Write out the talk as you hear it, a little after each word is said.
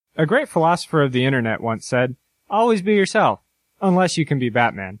A great philosopher of the internet once said, "Always be yourself, unless you can be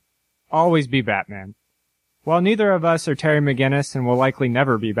Batman. Always be Batman." While neither of us are Terry McGinnis and will likely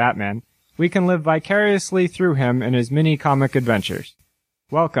never be Batman, we can live vicariously through him in his many comic adventures.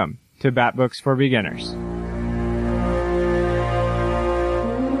 Welcome to Bat Books for Beginners.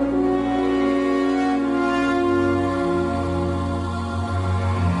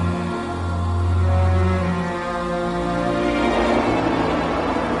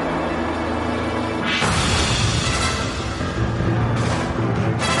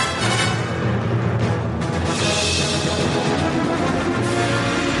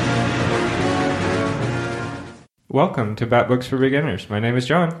 Welcome to Bat Books for Beginners. My name is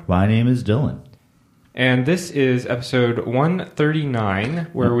John. My name is Dylan. And this is episode 139,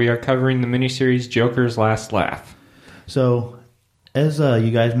 where we are covering the miniseries Joker's Last Laugh. So, as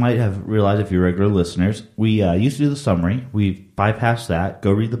you guys might have realized if you're regular listeners, we used to do the summary. We've bypassed that.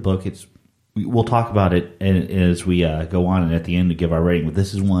 Go read the book. We'll talk about it as we go on and at the end to give our rating. But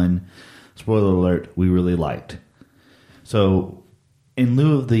this is one, spoiler alert, we really liked. So, in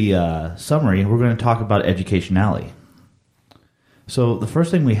lieu of the summary, we're going to talk about Education Alley. So the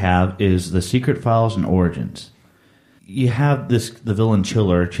first thing we have is the Secret Files and Origins. You have the villain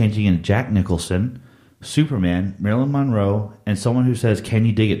Chiller changing into Jack Nicholson, Superman, Marilyn Monroe, and someone who says, "Can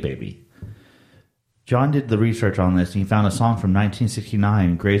you dig it, baby?" John did the research on this, and he found a song from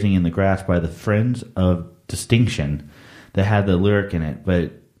 1969, "Grazing in the Grass" by the Friends of Distinction, that had the lyric in it.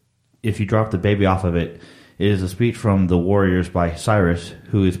 But if you drop the baby off of it, it is a speech from The Warriors by Cyrus,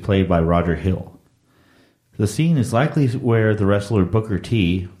 who is played by Roger Hill. The scene is likely where the wrestler Booker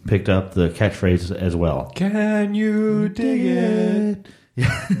T picked up the catchphrase as well. Can you dig it?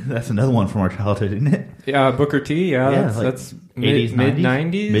 Yeah, that's another one from our childhood, isn't it? Yeah, Booker T, that's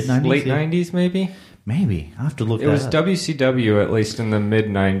mid-90s? Mid-90s, late yeah. 90s, maybe? Maybe. I'll have to look it that was up. WCW, at least in the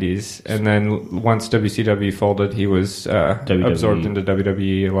mid-90s. And then once WCW folded, he was absorbed into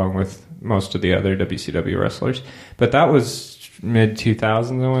WWE along with most of the other WCW wrestlers. But that was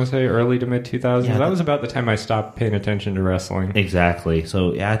mid-2000s, I want to say, early to mid-2000s. Yeah, that was about the time I stopped paying attention to wrestling. Exactly.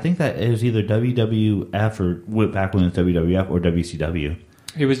 So, yeah, I think that it was either WWF or back when it was WWF or WCW.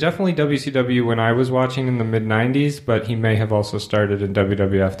 He was definitely WCW when I was watching in the mid-90s, but he may have also started in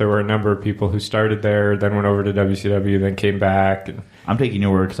WWF. There were a number of people who started there, then went over to WCW, then came back. I'm taking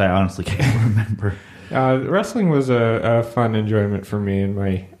your word because I honestly can't remember. Wrestling was a fun enjoyment for me in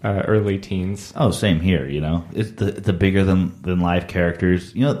my early teens. Oh, same here, you know. It's the bigger than life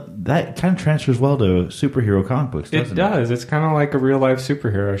characters. You know, that kind of transfers well to superhero comic books, doesn't it? It does. It's kind of like a real-life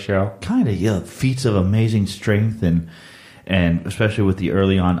superhero show. Kind of, yeah. Feats of amazing strength and especially with the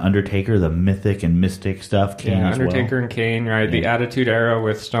early on Undertaker, the mythic and mystic stuff came as well. Undertaker and Kane, right? Yeah. The Attitude Era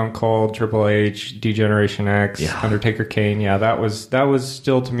with Stone Cold, Triple H, D-Generation X, Undertaker, Kane. Yeah, that was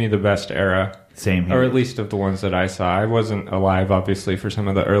still to me the best era. Same here. Or at least of the ones that I saw. I wasn't alive, obviously, for some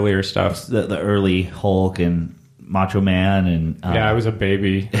of the earlier stuff. The early Hulk and Macho Man and... yeah, I was a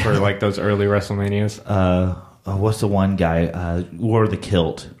baby for like those early WrestleManias. What's the one guy? Wore the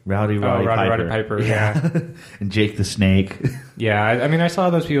kilt. Rowdy Piper. Yeah. And Jake the Snake. Yeah, I mean, I saw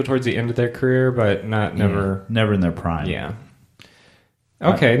those people towards the end of their career, but never in their prime. Yeah.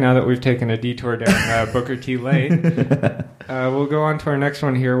 Okay, now that we've taken a detour down Booker T Lane, we'll go on to our next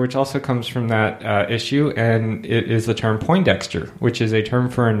one here, which also comes from that issue, and it is the term Poindexter, which is a term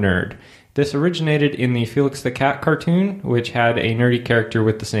for a nerd. This originated in the Felix the Cat cartoon, which had a nerdy character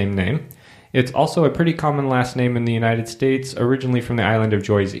with the same name. It's also a pretty common last name in the United States, originally from the island of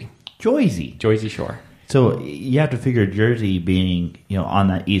Jersey. Jersey Shore. So you have to figure Jersey being, on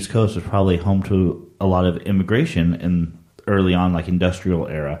that East Coast was probably home to a lot of immigration in early on, like industrial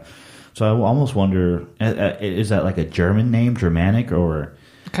era. So I almost wonder, is that like a German name, Germanic, or...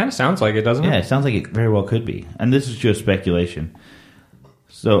 It kind of sounds like it, doesn't it? Yeah, it sounds like it very well could be. And this is just speculation.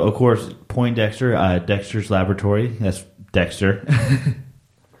 So, of course, Poindexter, Dexter's Laboratory, that's Dexter.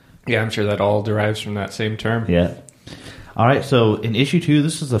 Yeah, I'm sure that all derives from that same term. Yeah. All right, so in issue 2,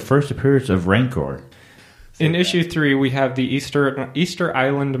 this is the first appearance of Rancor. In issue 3, we have the Easter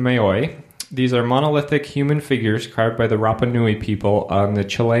Island Maoi. These are monolithic human figures carved by the Rapa Nui people on the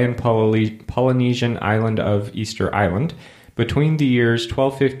Chilean Polynesian island of Easter Island between the years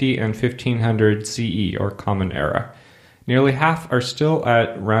 1250 and 1500 CE, or Common Era. Nearly half are still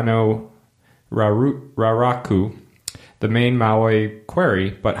at Raraku, the main Maui quarry,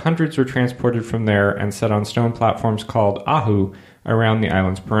 but hundreds were transported from there and set on stone platforms called ahu around the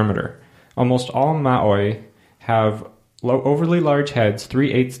island's perimeter. Almost all Maui have overly large heads,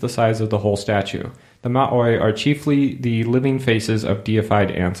 3/8 the size of the whole statue. The Maoi are chiefly the living faces of deified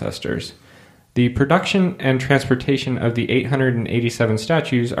ancestors. The production and transportation of the 887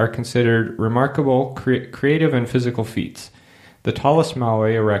 statues are considered remarkable creative and physical feats. The tallest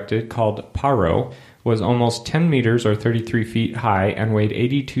Maui erected, called Paro, was almost 10 meters or 33 feet high and weighed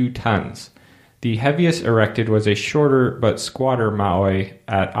 82 tons. The heaviest erected was a shorter but squatter Maui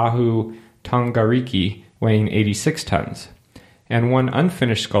at Ahu Tongariki, weighing 86 tons. And one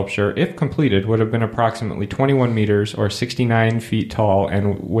unfinished sculpture, if completed, would have been approximately 21 meters or 69 feet tall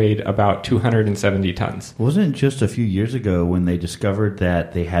and weighed about 270 tons. Wasn't it just a few years ago when they discovered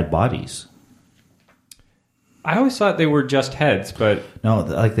that they had bodies? I always thought they were just heads, but... No,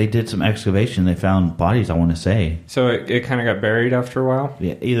 like they did some excavation. They found bodies, I want to say. So it kind of got buried after a while?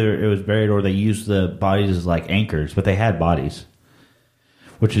 Yeah, either it was buried or they used the bodies as like anchors, but they had bodies.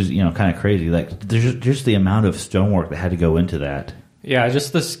 Which is, kind of crazy. Like, there's just the amount of stonework that had to go into that. Yeah,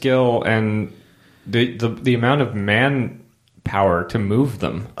 just the skill and the amount of manpower to move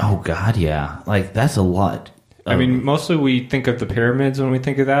them. Oh, God, yeah. Like, that's a lot. I mean, mostly we think of the pyramids when we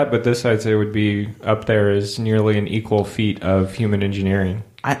think of that, but this, I'd say, would be up there as nearly an equal feat of human engineering.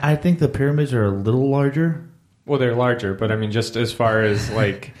 I think the pyramids are a little larger. Well, they're larger, but I mean, just as far as,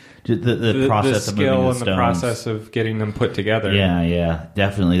 like... the process the of moving skill the and stones. the process of getting them put together. Yeah,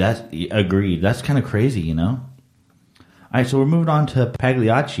 definitely. That's agreed. That's kind of crazy, All right, so we're moving on to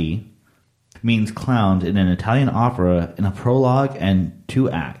Pagliacci, means clowns in an Italian opera in a prologue and 2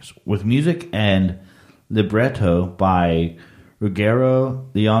 acts, with music and libretto by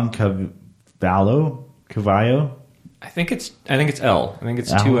Ruggero Leoncavallo. Cavallo. I think it's L. I think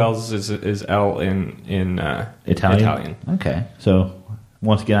it's L? 2 L's is L in Italian. Okay, so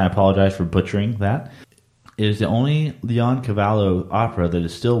once again, I apologize for butchering that. It is the only Leoncavallo opera that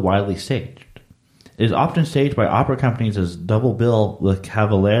is still widely staged. It is often staged by opera companies as double bill with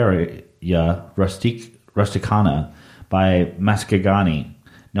Cavalleria Rusticana by Mascagni,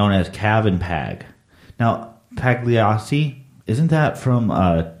 known as Cav and Pag. Now, Pagliacci, isn't that from...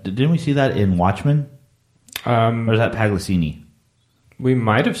 didn't we see that in Watchmen? Or is that Pagliacini? We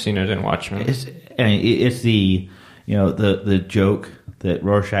might have seen it in Watchmen. It's the joke that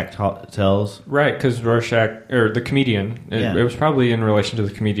Rorschach tells. Right, because Rorschach, or the comedian, Yeah. it was probably in relation to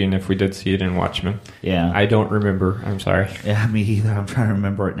the comedian if we did see it in Watchmen. Yeah. I don't remember. I'm sorry. Yeah, me either. I'm trying to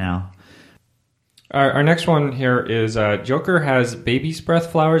remember it now. Our next one here is Joker has baby's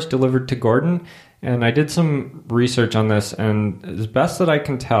breath flowers delivered to Gordon, and I did some research on this, and as best that I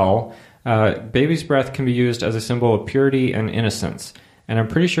can tell, baby's breath can be used as a symbol of purity and innocence. And I'm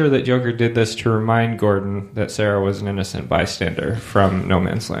pretty sure that Joker did this to remind Gordon that Sarah was an innocent bystander from No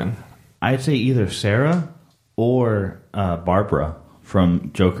Man's Land. I'd say either Sarah or Barbara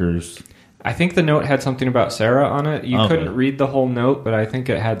from Joker's... I think the note had something about Sarah on it. You Okay. couldn't read the whole note, but I think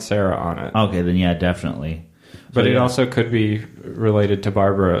it had Sarah on it. Okay, then yeah, definitely. But So, it yeah. also could be related to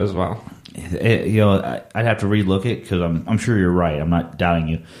Barbara as well. I'd have to relook it because I'm sure you're right. I'm not doubting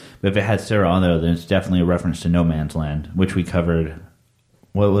you. But if it had Sarah on there, then it's definitely a reference to No Man's Land, which we covered...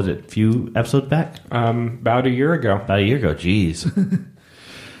 What was it? A few episodes back? About a year ago. About a year ago. Jeez.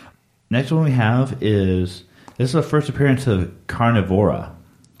 Next one we have is... This is the first appearance of Carnivora.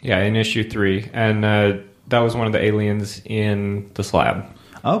 Yeah, in issue 3. And that was one of the aliens in the slab.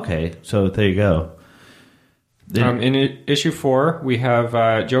 Okay, so there you go. In issue 4, we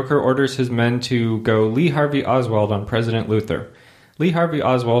have Joker orders his men to go Lee Harvey Oswald on President Luthor. Lee Harvey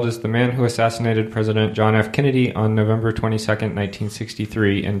Oswald is the man who assassinated President John F. Kennedy on November 22nd,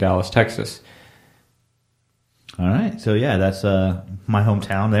 1963 in Dallas, Texas. All right, so yeah, that's my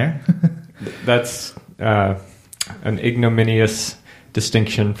hometown there. That's an ignominious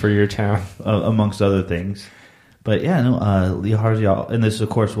distinction for your town. Amongst other things. But yeah, no, Lee Harvey, and this of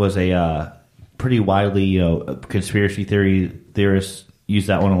course was a pretty widely, conspiracy theorists use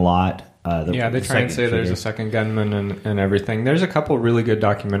that one a lot. They try and say there's a second gunman and everything. There's a couple really good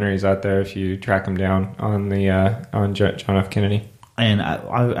documentaries out there if you track them down on on John F. Kennedy. And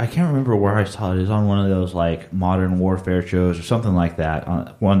I can't remember where I saw it. It was on one of those like modern warfare shows or something like that.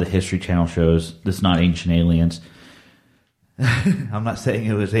 On one of the History Channel shows that's not Ancient Aliens. I'm not saying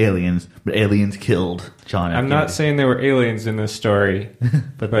it was aliens, but aliens killed John F. I'm Kennedy. not saying there were aliens in this story,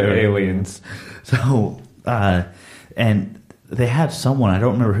 but aliens. So, and they had someone, I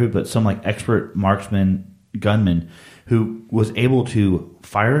don't remember who, but some like expert marksman, gunman, who was able to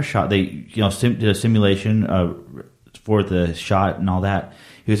fire a shot. They, did a simulation for the shot and all that.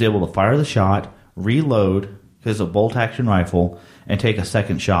 He was able to fire the shot, reload, because it's a bolt-action rifle, and take a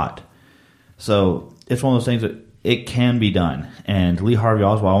second shot. So it's one of those things that it can be done. And Lee Harvey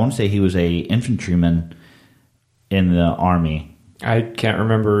Oswald, I want to say he was a infantryman in the Army. I can't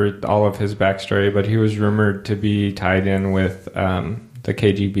remember all of his backstory, but he was rumored to be tied in with the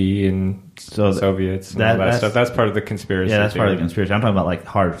KGB and So Soviets and all that stuff. That's part of the conspiracy. Yeah, that's part of the theory. conspiracy. I'm talking about like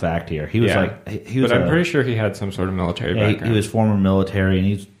hard fact here. He was but I'm pretty sure he had some sort of military background. He was former military,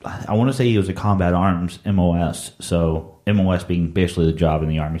 and I want to say he was a combat arms MOS. So MOS being basically the job in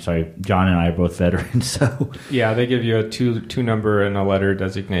the Army. Sorry, John and I are both veterans. So yeah, they give you a two number and a letter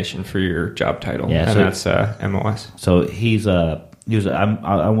designation for your job title, yeah, and that's MOS. So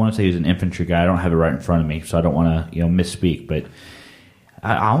I want to say he was an infantry guy. I don't have it right in front of me, so I don't want to misspeak. But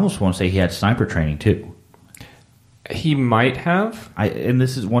I almost want to say he had sniper training too. He might have. And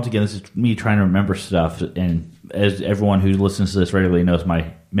this is me trying to remember stuff. And as everyone who listens to this regularly knows,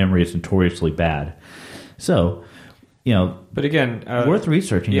 my memory is notoriously bad. So, but again, worth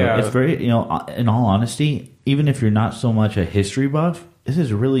researching. Yeah, it's very, in all honesty, even if you're not so much a history buff, this is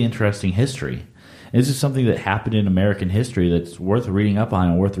a really interesting history. This is something that happened in American history that's worth reading up on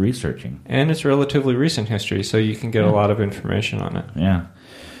and worth researching. And it's relatively recent history, so you can get a lot of information on it. Yeah.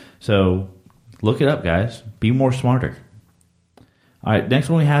 So look it up, guys. Be more smarter. All right, next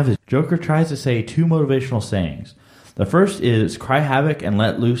one we have is Joker tries to say 2 motivational sayings. The first is, cry havoc and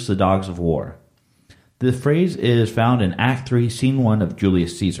let loose the dogs of war. The phrase is found in Act 3, Scene 1 of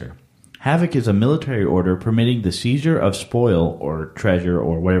Julius Caesar. Havoc is a military order permitting the seizure of spoil or treasure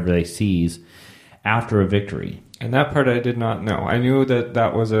or whatever they seize after a victory. And that part I did not know. I knew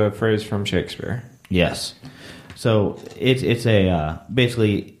that was a phrase from Shakespeare. Yes. So it's a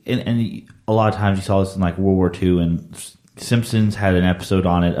basically, and a lot of times you saw this in like World War II, and Simpsons had an episode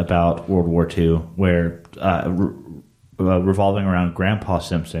on it about World War II where revolving around Grandpa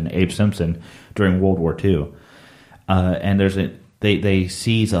Simpson, Abe Simpson, during World War II. And they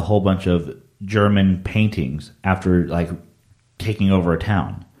seize a whole bunch of German paintings after like taking over a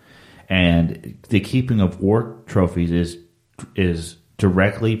town. And the keeping of war trophies is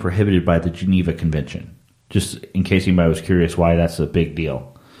directly prohibited by the Geneva Convention. Just in case anybody was curious why that's a big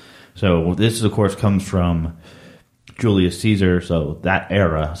deal. So this, of course, comes from Julius Caesar, so that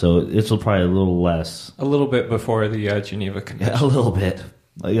era. So this will probably a little bit before the Geneva Convention. A little bit.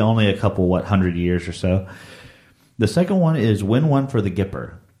 Like only a couple, 100 years or so. The second one is win one for the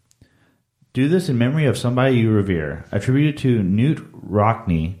Gipper. Do this in memory of somebody you revere. Attributed to Newt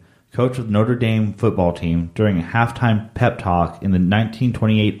Rockne, coach of the Notre Dame football team, during a halftime pep talk in the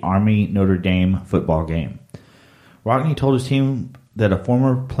 1928 Army-Notre Dame football game. Rockne told his team that a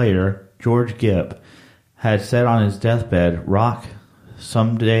former player, George Gipp, had said on his deathbed, "Rock,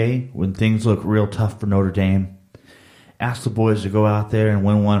 someday when things look real tough for Notre Dame, ask the boys to go out there and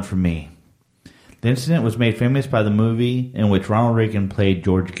win one for me." The incident was made famous by the movie in which Ronald Reagan played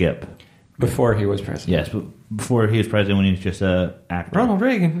George Gipp. Before he was president. Yes, but before he was president, when he was just an actor. Ronald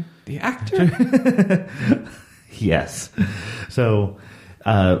Reagan, the actor? Yes. So,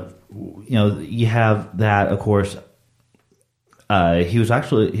 you have that, of course. He's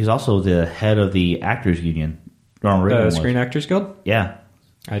also the head of the Actors Union. Ronald Reagan the Screen Actors Guild? Yeah.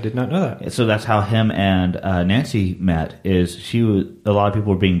 I did not know that. So that's how him and Nancy met. A lot of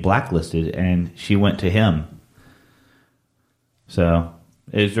people were being blacklisted, and she went to him. So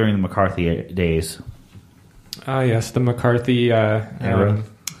it was during the McCarthy days. Yes, the McCarthy era.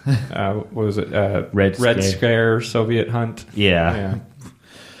 What was it? Red Scare, Soviet Hunt. Yeah.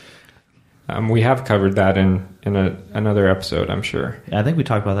 We have covered that in another episode, I'm sure. Yeah, I think we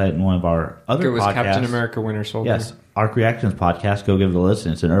talked about that in one of our other podcasts. It was Captain America Winter Soldier. Yes, Arc Reactions podcast. Go give it a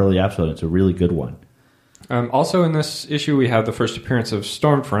listen. It's an early episode. It's a really good one. Also in this issue, we have the first appearance of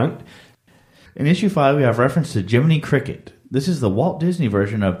Stormfront. In issue 5, we have reference to Jiminy Cricket. This is the Walt Disney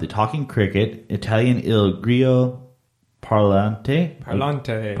version of the talking cricket, Italian Il Grillo Parlante.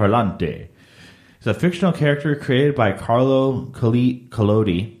 It's a fictional character created by Carlo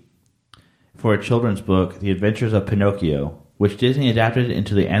Collodi for a children's book, The Adventures of Pinocchio, which Disney adapted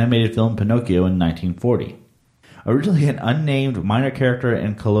into the animated film Pinocchio in 1940. Originally an unnamed minor character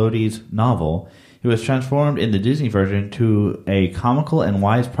in Collodi's novel, he was transformed in the Disney version to a comical and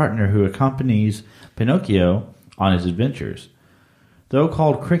wise partner who accompanies Pinocchio on his adventures. Though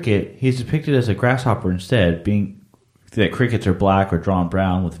called Cricket, he is depicted as a grasshopper instead, being that crickets are black or drawn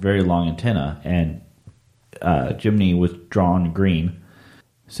brown with very long antennae, and Jiminy was drawn green.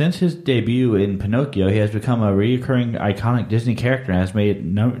 Since his debut in Pinocchio, he has become a recurring iconic Disney character and has made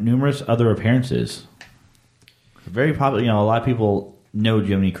numerous other appearances. Very popular, a lot of people know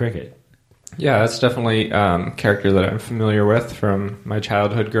Jiminy Cricket. Yeah, that's definitely a character that I'm familiar with from my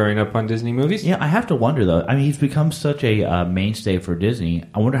childhood growing up on Disney movies. Yeah, I have to wonder, though. I mean, he's become such a mainstay for Disney.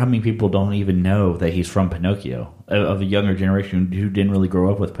 I wonder how many people don't even know that he's from Pinocchio, of a younger generation who didn't really grow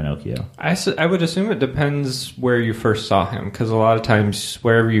up with Pinocchio. I would assume it depends where you first saw him, because a lot of times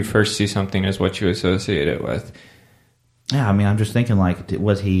wherever you first see something is what you associate it with. Yeah, I mean, I'm just thinking, like,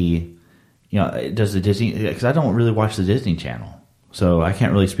 was he, does the Disney, because I don't really watch the Disney Channel, so I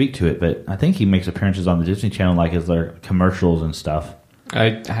can't really speak to it, but I think he makes appearances on the Disney Channel, like, as their commercials and stuff.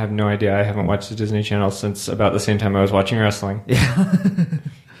 I have no idea. I haven't watched the Disney Channel since about the same time I was watching wrestling. Yeah.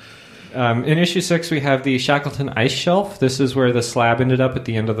 In issue 6, we have the Shackleton Ice Shelf. This is where the slab ended up at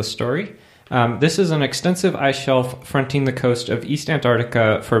the end of the story. This is an extensive ice shelf fronting the coast of East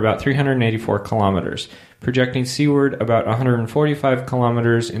Antarctica for about 384 kilometers, projecting seaward about 145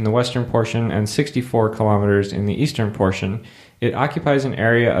 kilometers in the western portion and 64 kilometers in the eastern portion. It occupies an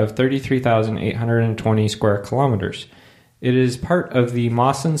area of 33,820 square kilometers. It is part of the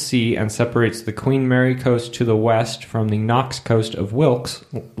Mawson Sea and separates the Queen Mary Coast to the west from the Knox Coast of Wilkes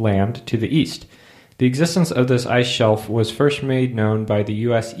Land to the east. The existence of this ice shelf was first made known by the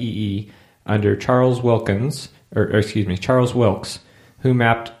USEE under Charles Wilkes, who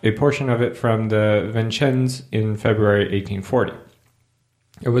mapped a portion of it from the Vincennes in February 1840.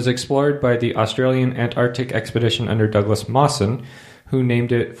 It was explored by the Australian Antarctic Expedition under Douglas Mawson, who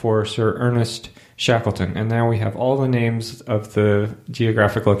named it for Sir Ernest Shackleton. And now we have all the names of the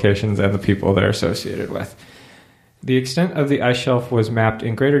geographic locations and the people they're associated with. The extent of the ice shelf was mapped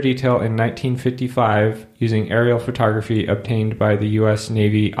in greater detail in 1955 using aerial photography obtained by the U.S.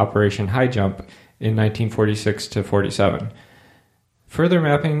 Navy Operation High Jump in 1946 to 47. Further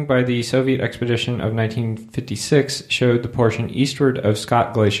mapping by the Soviet expedition of 1956 showed the portion eastward of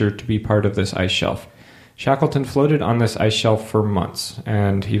Scott Glacier to be part of this ice shelf. Shackleton floated on this ice shelf for months,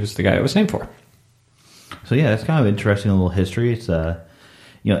 and he was the guy it was named for. So yeah, that's kind of interesting little history. It's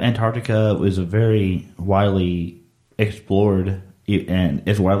Antarctica was a very widely explored, and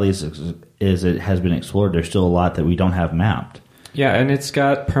as widely as it has been explored, there's still a lot that we don't have mapped. Yeah, and it's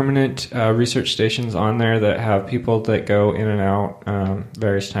got permanent research stations on there that have people that go in and out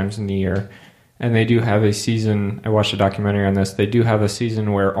various times in the year. And they do have a season, I watched a documentary on this, they do have a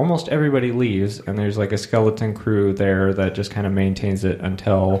season where almost everybody leaves, and there's like a skeleton crew there that just kind of maintains it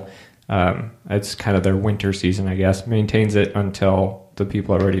until, it's kind of their winter season, I guess, maintains it until the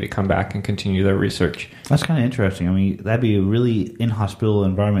people are ready to come back and continue their research. That's kind of interesting. I mean, that'd be a really inhospitable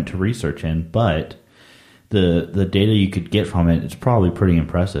environment to research in, but the data you could get from it is probably pretty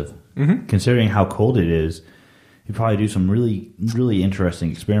impressive. Mm-hmm. Considering how cold it is, you'd probably do some really, really interesting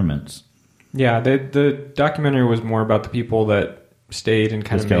experiments. Yeah, the documentary was more about the people that stayed and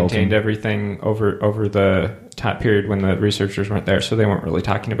kind of maintained everything over the time period when the researchers weren't there, so they weren't really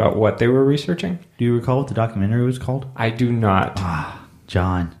talking about what they were researching. Do you recall what the documentary was called? I do not.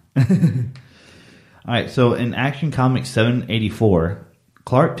 John. All right, so in Action Comics 784,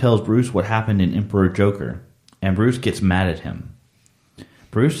 Clark tells Bruce what happened in Emperor Joker, and Bruce gets mad at him.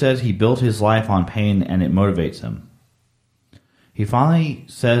 Bruce says he built his life on pain and it motivates him. He finally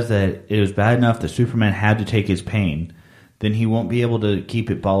says that it was bad enough that Superman had to take his pain, then he won't be able to keep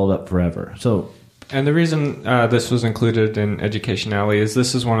it bottled up forever. And the reason this was included in Education Alley is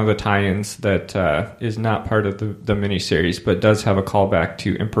this is one of the tie-ins that is not part of the miniseries, but does have a callback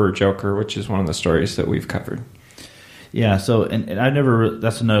to Emperor Joker, which is one of the stories that we've covered. Yeah, so, and I never,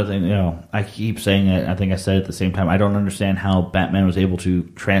 that's another thing, I keep saying it, I think I said it at the same time, I don't understand how Batman was able to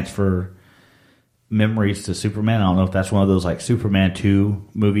transfer memories to Superman. I don't know if that's one of those like Superman 2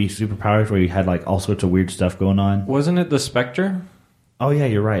 movie superpowers where you had like all sorts of weird stuff going on. Wasn't it the Spectre? Oh yeah,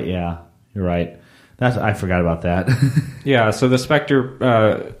 you're right. Yeah, you're right. I forgot about that. Yeah, so the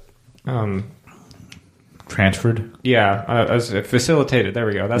Spectre transferred. Yeah, facilitated. There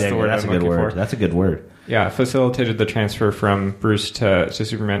we go. That's the word I'm looking for. That's a good word. Yeah, facilitated the transfer from Bruce to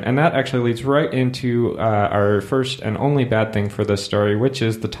Superman, and that actually leads right into our first and only bad thing for this story, which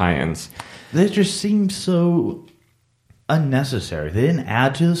is the tie-ins. They just seem so unnecessary. They didn't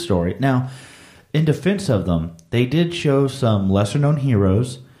add to the story. Now, in defense of them, they did show some lesser-known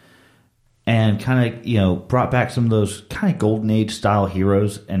heroes and kind of, brought back some of those kind of Golden Age style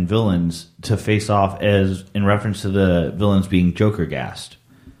heroes and villains to face off as in reference to the villains being Joker gassed.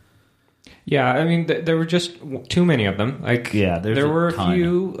 Yeah, I mean, there were just too many of them. There were a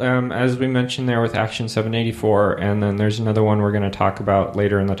few, as we mentioned there with Action 784, and then there's another one we're going to talk about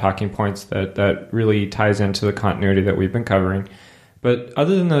later in the talking points that really ties into the continuity that we've been covering. But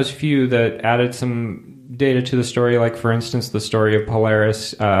other than those few that added some data to the story, like, for instance, the story of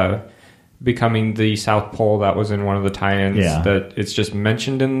Polaris becoming the South Pole, that was in one of the tie-ins, that it's just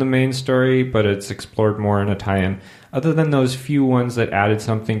mentioned in the main story, but it's explored more in a tie-in. Other than those few ones that added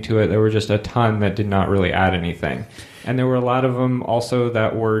something to it, there were just a ton that did not really add anything. And there were a lot of them also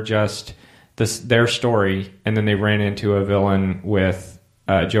that were just their story, and then they ran into a villain with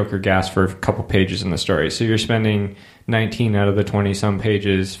Joker gas for a couple pages in the story. So you're spending 19 out of the 20-some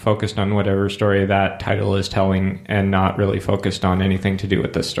pages focused on whatever story that title is telling and not really focused on anything to do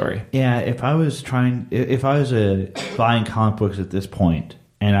with this story. Yeah, if I was buying comic books at this point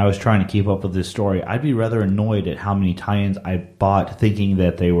and I was trying to keep up with this story, I'd be rather annoyed at how many tie-ins I bought thinking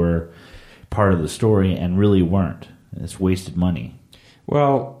that they were part of the story and really weren't. It's wasted money.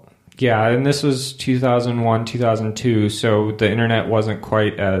 Well, yeah, and this was 2001, 2002, so the internet wasn't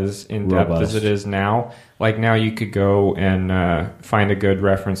quite as in-depth as it is now. Like now you could go and find a good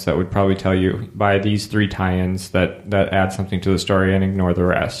reference that would probably tell you, buy these 3 tie-ins that add something to the story and ignore the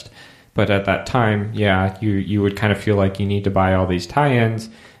rest. But at that time, yeah, you would kind of feel like you need to buy all these tie-ins,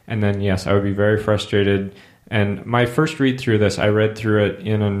 and then, yes, I would be very frustrated. And my first read through this, I read through it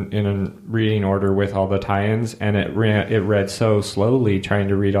in a reading order with all the tie-ins, and it read so slowly trying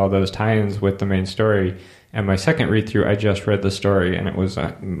to read all those tie-ins with the main story. And my second read through, I just read the story, and it was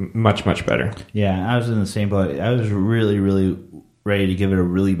much, much better. Yeah, I was in the same boat. I was really, really ready to give it a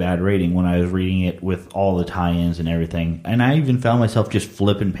really bad rating when I was reading it with all the tie-ins and everything. And I even found myself just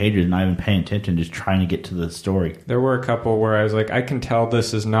flipping pages and not even paying attention, just trying to get to the story. There were a couple where I was like, I can tell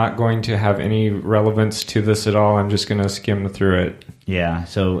this is not going to have any relevance to this at all. I'm just going to skim through it. Yeah,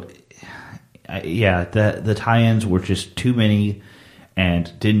 so, the tie-ins were just too many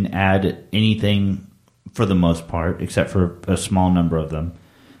and didn't add anything for the most part, except for a small number of them.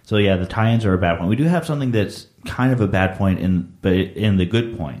 So yeah, the tie-ins are a bad point. We do have something that's kind of a bad point in the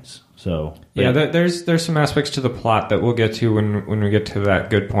good points. So yeah, there's some aspects to the plot that we'll get to when we get to that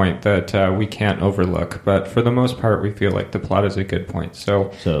good point that we can't overlook. But for the most part, we feel like the plot is a good point.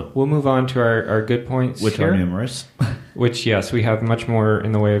 So we'll move on to our good points, which are numerous. Which, yes, we have much more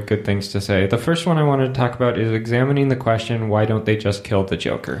in the way of good things to say. The first one I wanted to talk about is examining the question, why don't they just kill the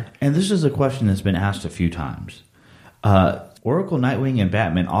Joker? And this is a question that's been asked a few times. Oracle, Nightwing, and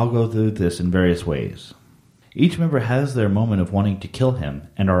Batman all go through this in various ways. Each member has their moment of wanting to kill him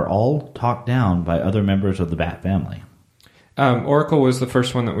and are all talked down by other members of the Bat family. Oracle was the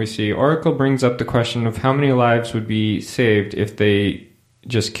first one that we see. Oracle brings up the question of how many lives would be saved if they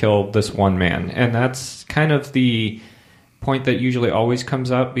just killed this one man. And that's kind of the point that usually always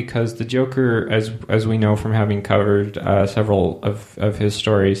comes up because the Joker, as we know from having covered several of his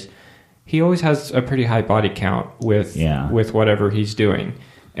stories, he always has a pretty high body count with whatever he's doing.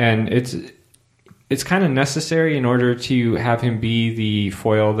 And it's kind of necessary in order to have him be the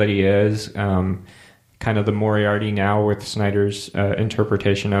foil that he is, kind of the Moriarty now with Snyder's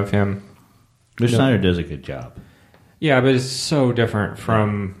interpretation of him. Snyder does a good job. Yeah, but it's so different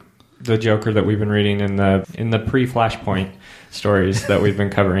from the Joker that we've been reading in the pre-Flashpoint stories that we've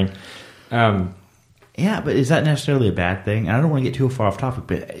been covering. Yeah, but is that necessarily a bad thing? And I don't want to get too far off topic,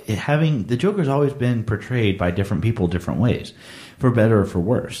 but the Joker's always been portrayed by different people different ways, for better or for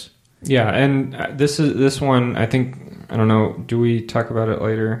worse. Yeah, and this one, I think, I don't know, do we talk about it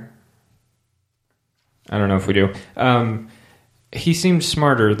later? I don't know if we do. He seemed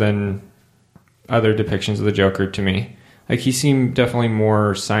smarter than other depictions of the Joker to me. Like, he seemed definitely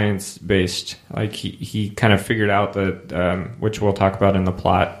more science-based. Like, he kind of figured out that, which we'll talk about in the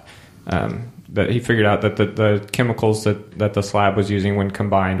plot, that he figured out that the chemicals that the slab was using when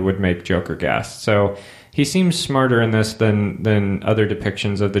combined would make Joker gas. So he seems smarter in this than other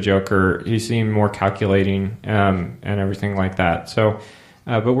depictions of the Joker. He seemed more calculating and everything like that. So,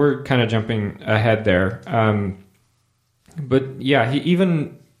 but we're kind of jumping ahead there. But yeah, he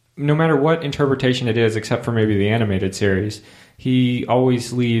even, no matter what interpretation it is, except for maybe the animated series, he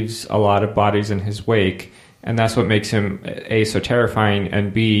always leaves a lot of bodies in his wake, and that's what makes him A, so terrifying,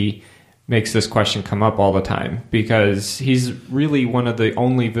 and B, makes this question come up all the time, because he's really one of the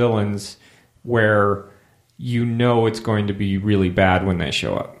only villains where you know it's going to be really bad when they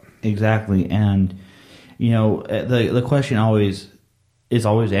show up. Exactly, and the question is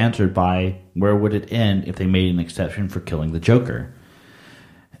always answered by, where would it end if they made an exception for killing the Joker?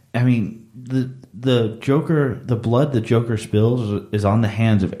 I mean, the Joker, the blood the Joker spills is on the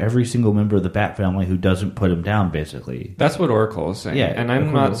hands of every single member of the Bat family who doesn't put him down, basically. That's what Oracle is saying. Yeah, and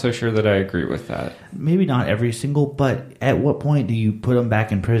I'm not so sure that I agree with that. Maybe not every single, but at what point do you put him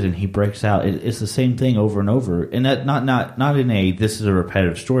back in prison? He breaks out. It's the same thing over and over. And that not in a, this is a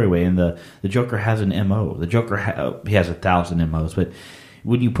repetitive story way. And the Joker has an MO. The Joker, he has 1,000 MOs. But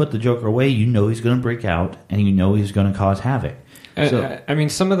when you put the Joker away, you know he's going to break out, and you know he's going to cause havoc. So, I mean,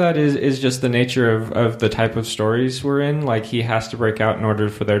 some of that is just the nature of the type of stories we're in. Like, he has to break out in order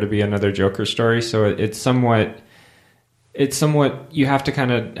for there to be another Joker story. So it's somewhat you have to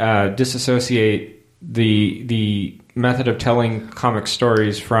kind of disassociate the method of telling comic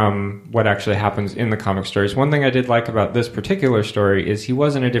stories from what actually happens in the comic stories. One thing I did like about this particular story is he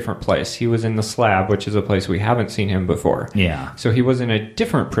was in a different place. He was in the Slab, which is a place we haven't seen him before. Yeah. So he was in a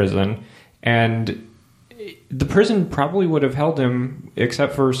different prison, and the prison probably would have held him,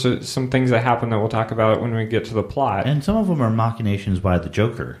 except for some things that happen that we'll talk about when we get to the plot. And some of them are machinations by the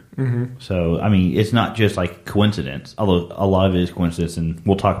Joker. Mm-hmm. So, I mean, it's not just like coincidence, although a lot of it is coincidence, and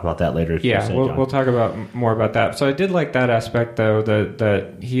we'll talk about that later. Yeah, we'll talk more about that. So I did like that aspect, though,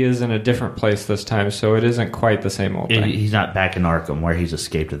 that he is in a different place this time, so it isn't quite the same old thing. He's not back in Arkham, where he's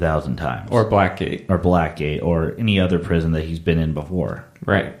escaped 1,000 times. Or Blackgate. Or Blackgate, or any other prison that he's been in before.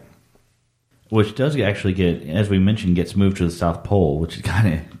 Right. Which does actually get, as we mentioned, gets moved to the South Pole, which is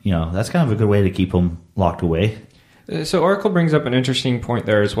kind of, that's kind of a good way to keep him locked away. So Oracle brings up an interesting point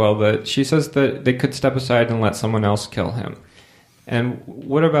there as well, that she says that they could step aside and let someone else kill him. And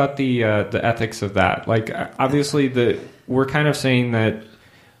what about the ethics of that? Like, obviously, we're kind of saying that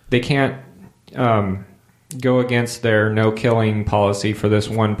they can't go against their no-killing policy for this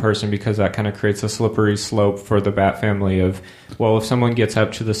one person, because that kind of creates a slippery slope for the Bat family of, well, if someone gets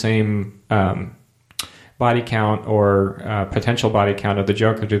up to the same body count or potential body count of the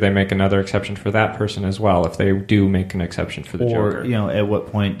Joker, do they make another exception for that person as well, if they do make an exception for the Joker? Or, at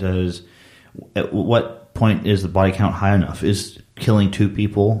what point is the body count high enough? Is killing 2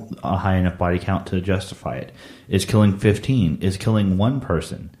 people a high enough body count to justify it? Is killing 15? Is killing 1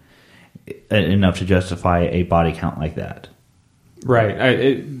 person enough to justify a body count like that?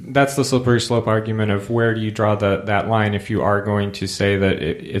 Right. That's the slippery slope argument of where do you draw that line if you are going to say that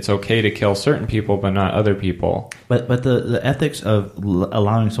it's okay to kill certain people but not other people. But the ethics of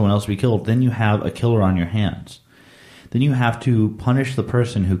allowing someone else to be killed, then you have a killer on your hands. Then you have to punish the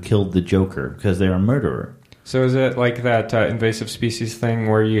person who killed the Joker because they're a murderer. So is it like that invasive species thing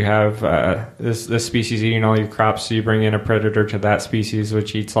where you have this species eating all your crops, so you bring in a predator to that species,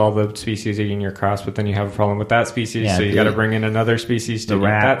 which eats all the species eating your crops, but then you have a problem with that species, so you got to bring in another species to eat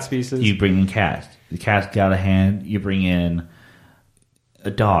that species? You bring in cats. The cats get out of hand. You bring in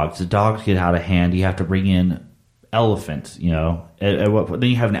dogs. The dogs get out of hand. You have to bring in elephants, then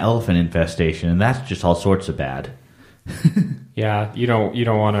you have an elephant infestation, and that's just all sorts of bad. Yeah, you don't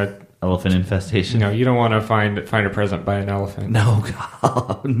want to... Elephant infestation? No, you don't want to find a present by an elephant. No,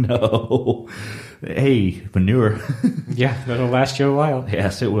 God, no. Hey, manure. Yeah, that'll last you a while.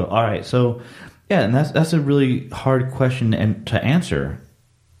 Yes, it will. All right, so, yeah, and that's a really hard question to answer.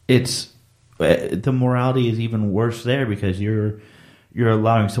 It's the morality is even worse there because you're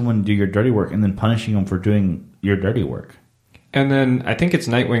allowing someone to do your dirty work and then punishing them for doing your dirty work. And then I think it's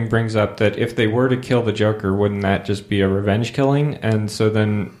Nightwing brings up that if they were to kill the Joker, wouldn't that just be a revenge killing? And so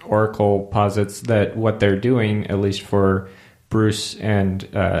then Oracle posits that what they're doing, at least for Bruce and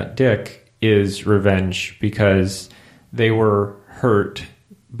Dick, is revenge because they were hurt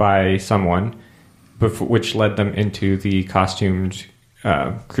by someone, which led them into the costumed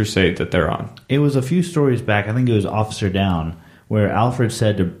crusade that they're on. It was a few stories back, I think it was Officer Down, where Alfred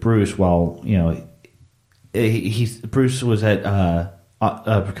said to Bruce, Bruce was at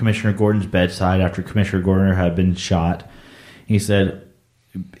Commissioner Gordon's bedside after Commissioner Gordon had been shot. He said,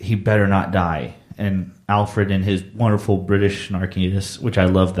 he better not die. And Alfred, in his wonderful British snarkiness, which I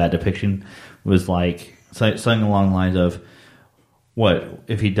love that depiction, was like something along the lines of, what,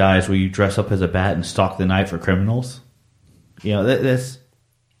 if he dies, will you dress up as a bat and stalk the night for criminals?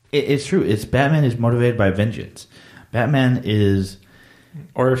 It's true. Batman is motivated by vengeance. Batman is...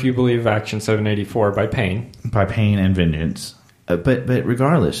 Or if you believe Action 784, by pain. By pain and vengeance. But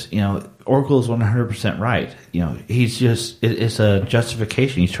regardless, Oracle is 100% right. He's just, it's a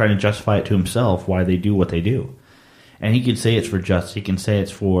justification. He's trying to justify it to himself why they do what they do. And he can say it's for justice. He can say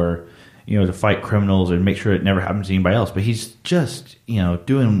it's for, to fight criminals and make sure it never happens to anybody else. But he's just,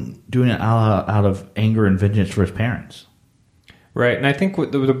 doing it out of anger and vengeance for his parents. Right, and I think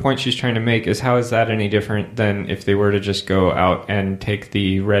what the point she's trying to make is how is that any different than if they were to just go out and take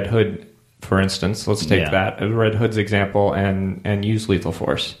the Red Hood, for instance. Let's take that, Red Hood's example, and use lethal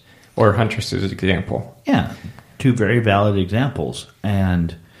force. Or Huntress's example. Yeah, 2 very valid examples.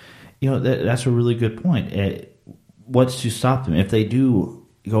 And, that's a really good point. What's to stop them? If they do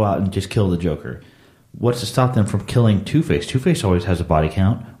go out and just kill the Joker, what's to stop them from killing Two-Face? Two-Face always has a body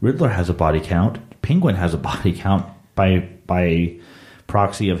count. Riddler has a body count. Penguin has a body count by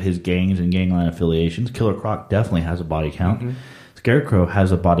proxy of his gangs and gangland affiliations. Killer Croc definitely has a body count. Mm-hmm. Scarecrow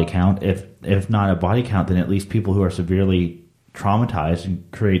has a body count. If not a body count, then at least people who are severely traumatized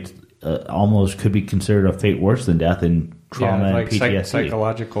and create almost could be considered a fate worse than death in trauma and PTSD.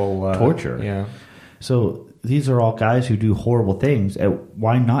 Psychological torture. Yeah. So these are all guys who do horrible things.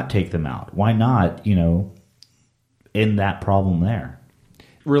 Why not take them out? Why not, end that problem there?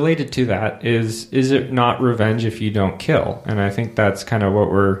 Related to that is it not revenge if you don't kill? And I think that's kind of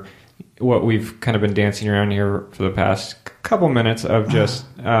what we've kind of been dancing around here for the past couple minutes of just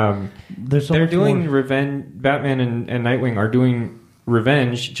they're doing revenge. Batman and Nightwing are doing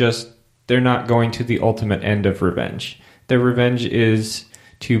revenge, just they're not going to the ultimate end of revenge. Their revenge is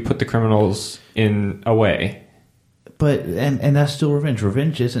to put the criminals in a way. But and that's still revenge.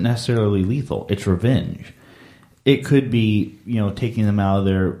 Revenge isn't necessarily lethal. It's revenge. It could be, taking them out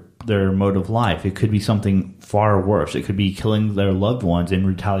of their mode of life. It could be something far worse. It could be killing their loved ones in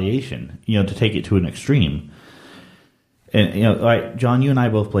retaliation, to take it to an extreme. And, all right, John, you and I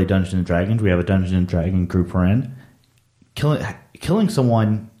both play Dungeons and Dragons. We have a Dungeons and Dragon group we're in. Killing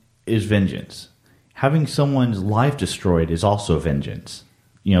someone is vengeance. Having someone's life destroyed is also vengeance.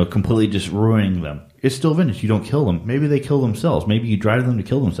 Completely just ruining them. It's still vengeance. You don't kill them. Maybe they kill themselves. Maybe you drive them to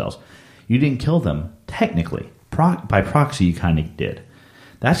kill themselves. You didn't kill them, technically. By proxy, you kind of did.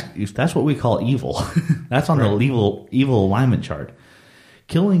 That's what we call evil. That's on the evil alignment chart.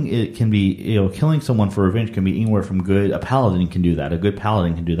 Killing it can be, killing someone for revenge can be anywhere from good. A paladin can do that. A good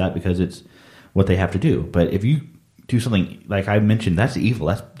paladin can do that because it's what they have to do. But if you do something like I mentioned, that's evil.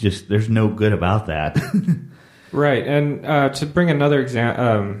 That's just, there's no good about that. Right. And to bring another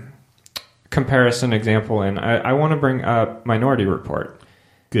comparison example in, I want to bring up Minority Report.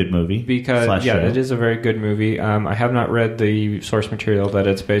 Good movie. Because, it is a very good movie. I have not read the source material that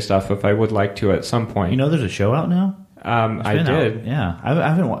it's based off of. I would like to at some point. There's a show out now? I did. Out. Yeah.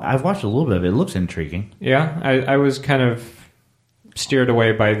 I've watched a little bit of it. It looks intriguing. Yeah. I was kind of steered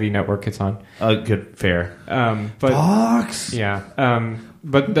away by the network it's on. Good. Fair. But, Fox! Yeah.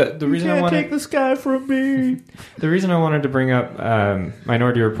 But the reason I wanted... take this guy from me! The reason I wanted to bring up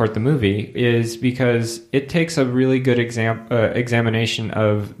Minority Report the movie is because it takes a really good examination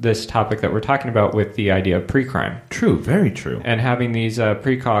of this topic that we're talking about with the idea of pre-crime. True, very true. And having these the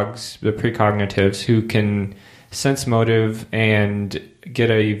precognitives who can sense motive and get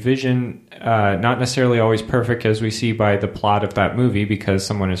a vision, not necessarily always perfect as we see by the plot of that movie because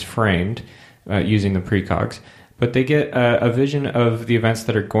someone is framed using the precogs. But they get a vision of the events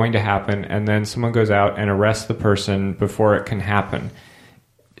that are going to happen, and then someone goes out and arrests the person before it can happen.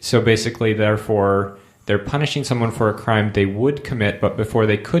 So basically, therefore, they're punishing someone for a crime they would commit, but before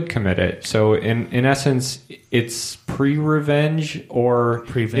they could commit it. So in essence, it's pre-revenge, or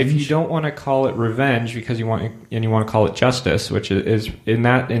if you don't want to call it revenge because you want to call it justice, which is in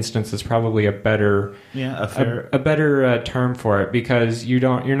that instance is probably a better a better term for it, because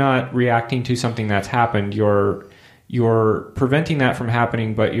you're not reacting to something that's happened. You're preventing that from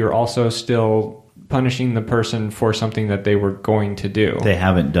happening, but you're also still punishing the person for something that they were going to do. They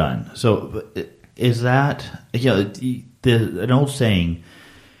haven't done. So is that, an old saying,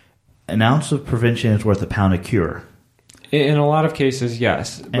 an ounce of prevention is worth a pound of cure? In a lot of cases,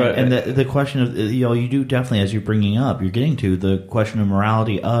 yes. But and the question of, you do definitely, as you're bringing up, you're getting to the question of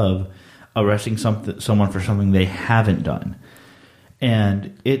morality of arresting someone for something they haven't done.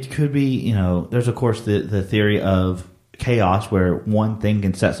 And it could be, there's of course the theory of chaos where one thing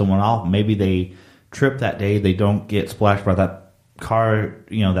can set someone off. Maybe they trip that day, they don't get splashed by that car,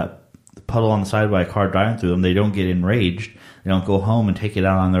 that puddle on the side by a car driving through them. They don't get enraged. They don't go home and take it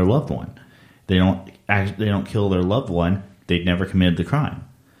out on their loved one. They don't kill their loved one. They'd never committed the crime.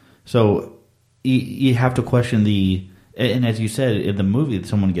 So you have to question and as you said in the movie,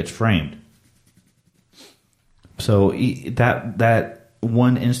 someone gets framed. So that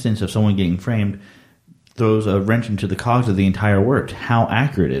one instance of someone getting framed throws a wrench into the cogs of the entire work. How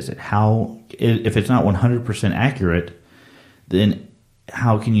accurate is it? If it's not 100% accurate, then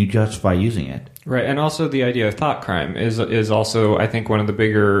how can you justify using it? Right, and also the idea of thought crime is also, I think, one of the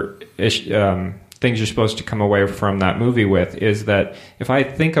bigger things you're supposed to come away from that movie with, is that if I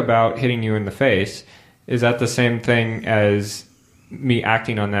think about hitting you in the face, is that the same thing as me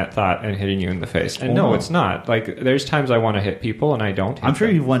acting on that thought and hitting you in the face? And no, it's not. Like, there's times I want to hit people and I don't hit I'm sure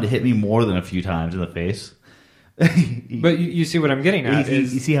them. you've wanted to hit me more than a few times in the face. But you see what I'm getting at. You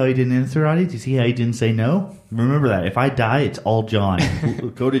see how he didn't answer, audience? You see how he didn't say no? Remember that. If I die, it's all John.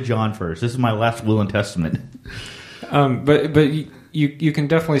 Go to John first. This is my last will and testament. But you can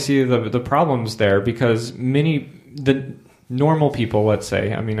definitely see the problems there, because the normal people, let's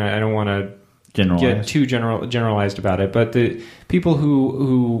say, I mean, I don't want to get too generalized about it, but the people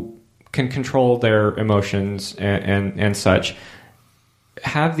who can control their emotions and such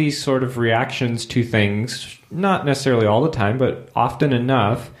have these sort of reactions to things, not necessarily all the time, but often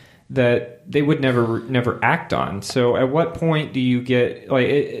enough that they would never act on. So at what point do you get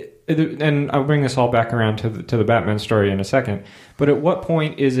and I'll bring this all back around to the Batman story in a second, but at what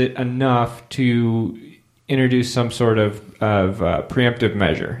point is it enough to introduce some sort of preemptive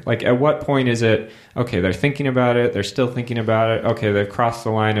measure? Like, at what point is it, okay, they're thinking about it, they're still thinking about it, okay, they've crossed the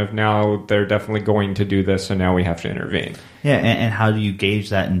line of now they're definitely going to do this, so now we have to intervene. Yeah, and how do you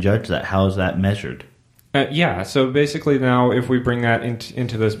gauge that and judge that? How is that measured? So basically now, if we bring that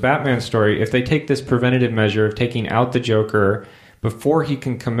into this Batman story, if they take this preventative measure of taking out the Joker before he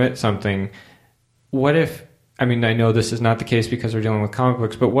can commit something, what if, I mean, I know this is not the case because we're dealing with comic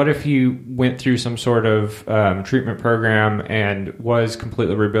books, but what if he went through some sort of treatment program and was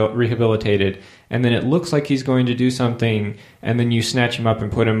completely rehabilitated, and then it looks like he's going to do something, and then you snatch him up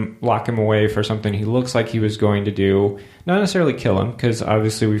and lock him away for something he looks like he was going to do, not necessarily kill him, because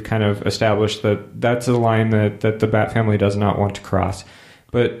obviously we've kind of established that that's a line that the Bat family does not want to cross.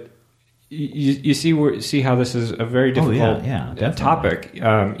 But you see how this is a very difficult topic.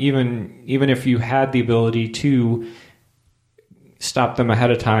 Even if you had the ability to stop them ahead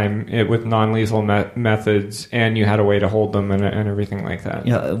of time with non-lethal methods, and you had a way to hold them and everything like that.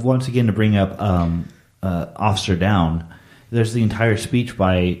 Yeah. Once again, to bring up Officer Down, there's the entire speech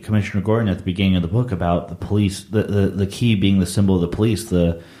by Commissioner Gordon at the beginning of the book about the police, the key being the symbol of the police,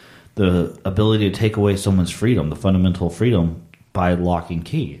 the ability to take away someone's freedom, the fundamental freedom by lock and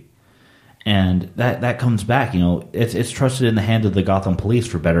key. And that comes back, it's trusted in the hand of the Gotham police,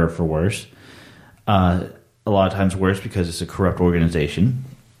 for better or for worse. A lot of times worse because it's a corrupt organization.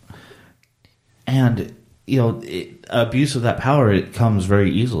 And, abuse of that power, it comes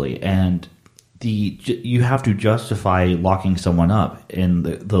very easily. And you have to justify locking someone up in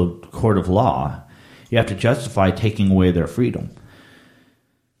the court of law. You have to justify taking away their freedom.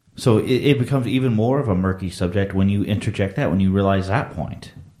 So it becomes even more of a murky subject when you interject that, when you realize that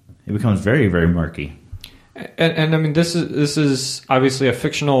point. It becomes very, very murky. And I mean, this is obviously a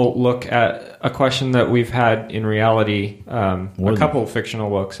fictional look at a question that we've had in reality. A couple of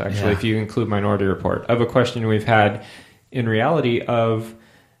fictional looks, actually, if you include Minority Report, of a question we've had in reality of.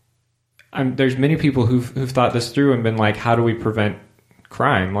 There's many people who've thought this through and been like, how do we prevent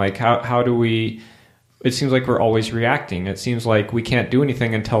crime? Like, how do we? It seems like we're always reacting. It seems like we can't do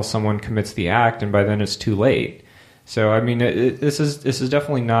anything until someone commits the act, and by then it's too late. So, I mean, this is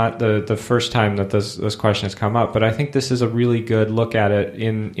definitely not the first time that this question has come up, but I think this is a really good look at it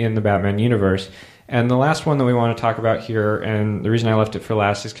in the Batman universe. And the last one that we want to talk about here, and the reason I left it for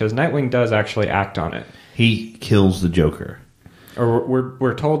last, is because Nightwing does actually act on it. He kills the Joker. Or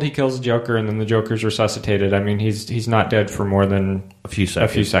we're told he kills the Joker, and then the Joker's resuscitated. I mean, he's not dead for more than a few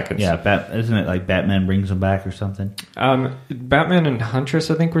seconds. Yeah, isn't it like Batman brings him back or something? Batman and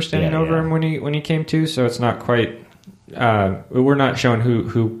Huntress, I think, were standing over him when he came to, so it's not quite. We're not shown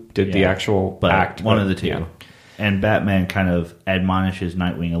who did the actual act. One of the two. Yeah. And Batman kind of admonishes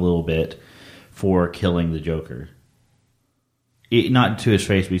Nightwing a little bit for killing the Joker. Not to his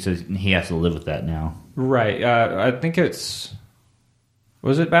face, but he says he has to live with that now. Right. I think it's...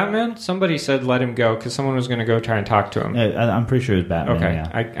 Was it Batman? Somebody said let him go because someone was going to go try and talk to him. I'm pretty sure it was Batman. Okay.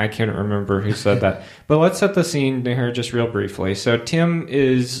 Yeah. I can't remember who said that. But let's set the scene here just real briefly. So Tim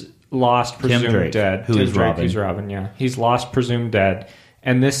is... lost, presumed dead. Tim Drake, who's Robin, yeah. He's lost, presumed dead.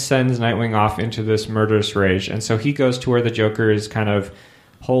 And this sends Nightwing off into this murderous rage. And so he goes to where the Joker is kind of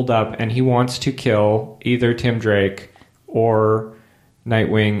holed up, and he wants to kill either Tim Drake or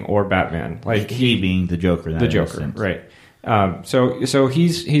Nightwing or Batman. Like he being the Joker in that instance. Right. So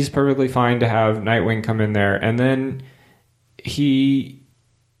he's perfectly fine to have Nightwing come in there. And then he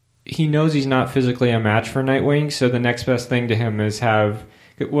knows he's not physically a match for Nightwing, so the next best thing to him is have...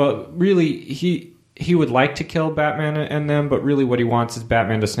 Well, really, he would like to kill Batman and them, but really what he wants is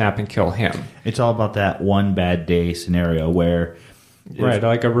Batman to snap and kill him. It's all about that one bad day scenario where... Right,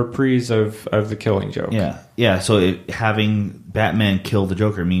 like a reprise of the Killing Joke. Yeah. So having Batman kill the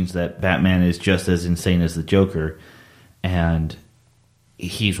Joker means that Batman is just as insane as the Joker, and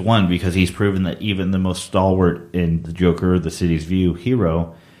he's won because he's proven that even the most stalwart in the Joker, the city's view,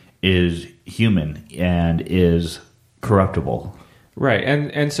 hero, is human and is corruptible. Right,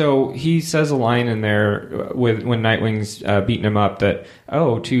 and so he says a line in there when Nightwing's beating him up that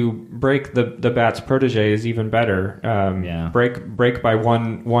to break the Bat's protege is even better. Break by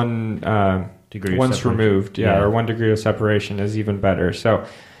one degree once removed, or 1 degree of separation is even better. So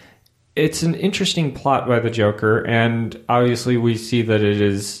it's an interesting plot by the Joker, and obviously we see that it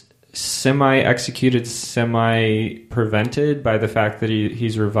is semi-executed, semi-prevented by the fact that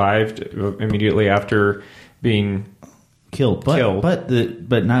he's revived immediately after being killed. But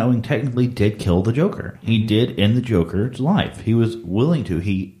Nightwing technically did kill the Joker. He did end the Joker's life. He was willing to.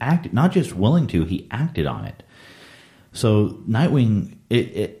 He acted, not just willing to, he acted on it. So Nightwing,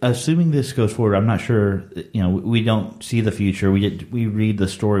 assuming this goes forward, I'm not sure. We don't see the future. We read the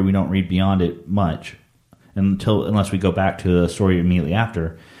story. We don't read beyond it much unless we go back to the story immediately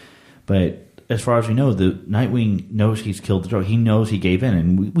after. But as far as we know, the Nightwing knows he's killed the Joker. He knows he gave in,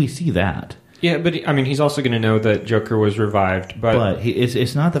 and we see that. Yeah, but he's also going to know that Joker was revived. But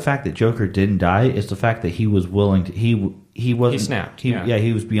it's not the fact that Joker didn't die. It's the fact that he was willing to. He wasn't. He snapped.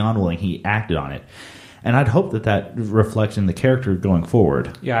 He was beyond willing. He acted on it, and I'd hope that reflects in the character going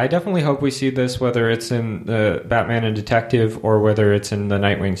forward. Yeah, I definitely hope we see this, whether it's in the Batman and Detective or whether it's in the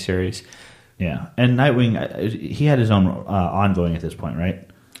Nightwing series. Yeah, and Nightwing, he had his own ongoing at this point, right?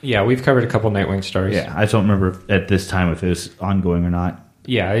 Yeah, we've covered a couple Nightwing stories. Yeah, I don't remember at this time if it was ongoing or not.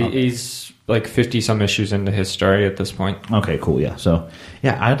 Yeah, he's like 50-some issues into his story at this point. Okay, cool, yeah. So,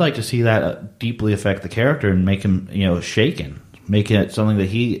 yeah, I'd like to see that deeply affect the character and make him, shaken. Make it something that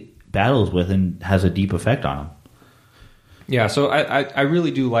he battles with and has a deep effect on him. Yeah, so I really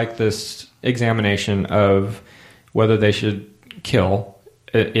do like this examination of whether they should kill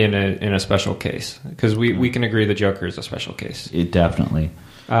in a special case. Because we can agree the Joker is a special case. It definitely.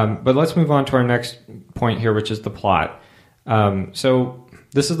 But let's move on to our next point here, which is the plot. So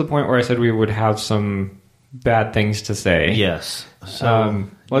this is the point where I said we would have some bad things to say. Yes. So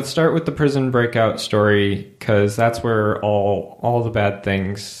let's start with the prison breakout story, because that's where all the bad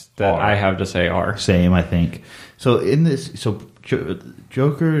things that I have to say are. Same, I think. So in this,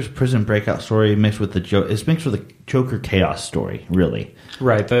 Joker's prison breakout story mixed with the Joker chaos story, really.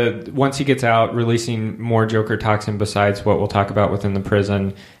 Right. Once he gets out, releasing more Joker toxin besides what we'll talk about within the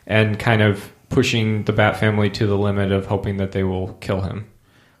prison, and kind of pushing the Bat family to the limit of hoping that they will kill him.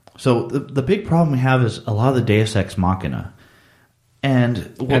 So the big problem we have is a lot of the Deus Ex Machina. And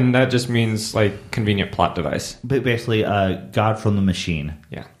that just means like convenient plot device. Basically, God from the machine.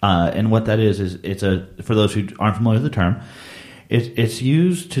 Yeah. And what that is it's for those who aren't familiar with the term, it's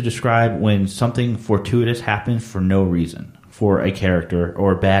used to describe when something fortuitous happens for no reason for a character,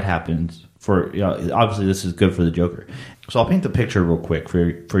 or bad happens for, obviously this is good for the Joker. So I'll paint the picture real quick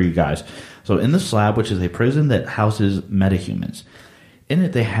for you guys. So in the Slab, which is a prison that houses metahumans, in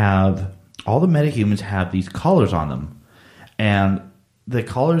it all the metahumans have these collars on them, and the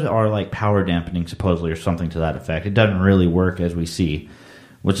collars are like power dampening, supposedly, or something to that effect. It doesn't really work, as we see,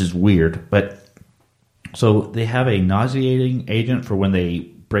 which is weird. But so they have a nauseating agent for when they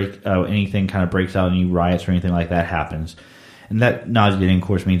break anything kind of breaks out, any riots or anything like that happens. And that nauseating, of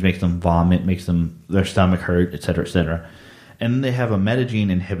course, makes them vomit, makes their stomach hurt, etc., etc. And then they have a metagene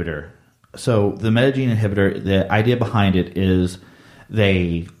inhibitor. So the metagene inhibitor, the idea behind it is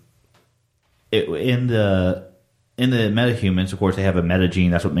in the metahumans, of course, they have a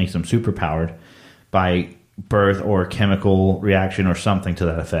metagene. That's what makes them superpowered by birth or chemical reaction or something to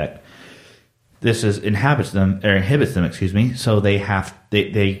that effect. This inhibits them. So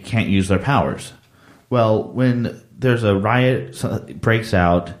they can't use their powers. Well, when there's a riot breaks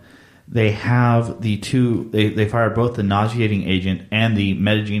out, they have they fire both the nauseating agent and the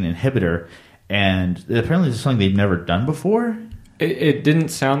metagene inhibitor, and apparently this is something they've never done before. It didn't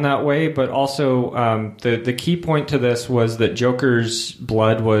sound that way, but also the key point to this was that Joker's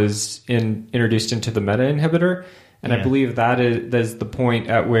blood was introduced into the meta inhibitor, and I believe that is the point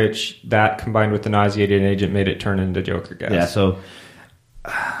at which that combined with the nauseating agent made it turn into Joker gas. Yeah.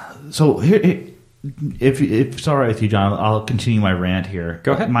 So here, if it's all right with you, John, I'll continue my rant here.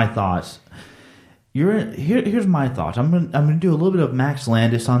 Go ahead. My thoughts. Here's my thoughts. I'm gonna do a little bit of Max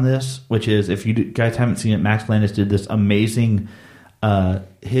Landis on this, which is, if you guys haven't seen it, Max Landis did this amazing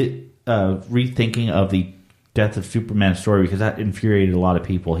rethinking of the Death of Superman story, because that infuriated a lot of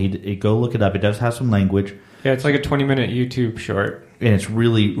people. Go look it up. It does have some language. Yeah, it's like a 20-minute YouTube short, and it's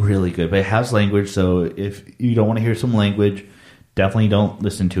really, really good. But it has language, so if you don't want to hear some language, definitely don't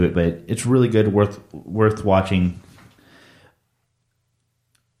listen to it. But it's really good, worth watching.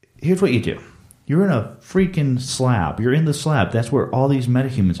 Here's what you do. You're in a freaking slab. You're in the slab. That's where all these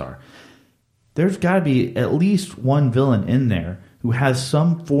metahumans are. There's got to be at least one villain in there who has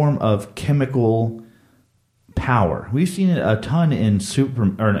some form of chemical power. We've seen it a ton in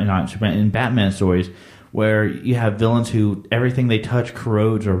in Batman stories, where you have villains who everything they touch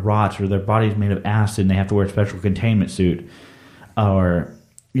corrodes or rots, or their body's made of acid and they have to wear a special containment suit, or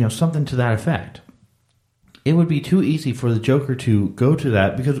something to that effect. It would be too easy for the Joker to go to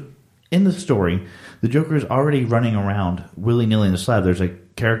that, because in the story, the Joker is already running around willy-nilly in the slab. There's a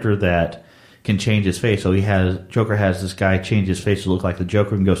character that can change his face. So Joker has this guy change his face to look like the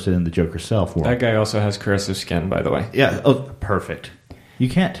Joker and go sit in the Joker's cell for him. That guy also has corrosive skin, by the way. Yeah, perfect. You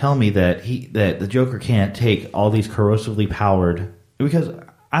can't tell me that the Joker can't take all these corrosively powered, because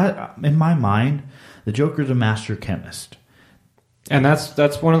in my mind, the Joker's a master chemist. And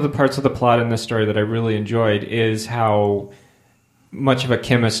that's one of the parts of the plot in this story that I really enjoyed, is how much of a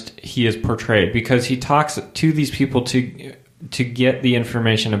chemist he is portrayed, because he talks to these people to get the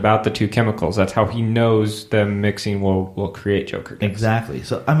information about the two chemicals. That's how he knows them mixing will create Joker gas. Exactly.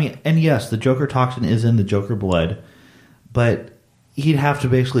 So, I mean, and yes, the Joker toxin is in the Joker blood, but he'd have to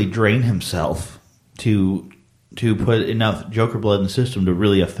basically drain himself to put enough Joker blood in the system to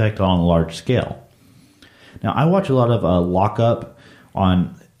really affect it on a large scale. Now, I watch a lot of Lockup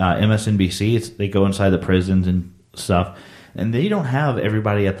on MSNBC. They go inside the prisons and stuff, and they don't have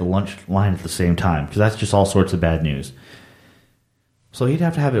everybody at the lunch line at the same time, because that's just all sorts of bad news. So he'd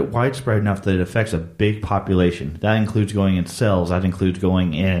have to have it widespread enough that it affects a big population. That includes going in cells. That includes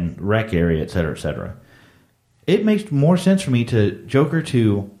going in rec area, et cetera, et cetera. It makes more sense for me Joker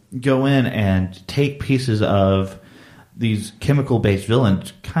to go in and take pieces of these chemical-based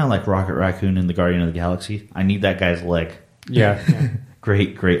villains, kind of like Rocket Raccoon in the Guardian of the Galaxy. I need that guy's leg. Yeah.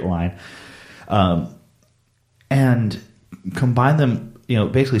 Great line. And combine them,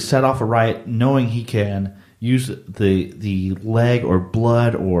 basically set off a riot, knowing he can use the leg or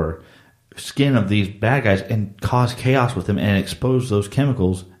blood or skin of these bad guys and cause chaos with them and expose those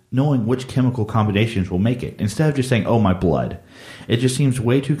chemicals, knowing which chemical combinations will make it. Instead of just saying, oh, my blood. It just seems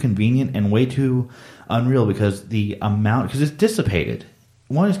way too convenient and way too unreal, because it's dissipated.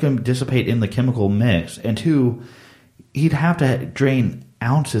 One, is going to dissipate in the chemical mix, and two, he'd have to drain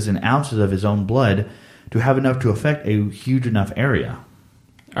ounces and ounces of his own blood to have enough to affect a huge enough area.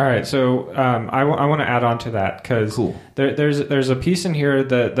 All right, so I want to add on to that, because there's a piece in here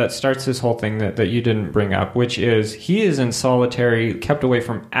that starts this whole thing that you didn't bring up, which is he is in solitary, kept away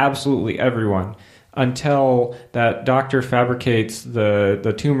from absolutely everyone, until that doctor fabricates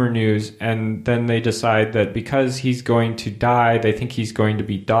the tumor news, and then they decide that because he's going to die, they think he's going to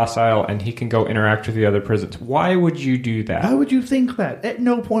be docile and he can go interact with the other prisons. Why would you do that? Why would you think that? At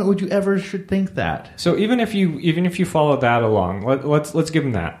no point would you ever should think that. So even if you follow that along, let's give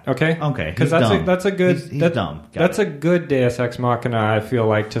him that, okay? Okay, because that's a good he's dumb. That's a good Deus Ex Machina, I feel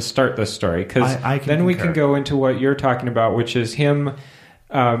like, to start this story, because then we can go into what you're talking about, which is him.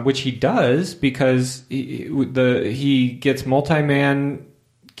 Which he does, because he gets Multi-Man.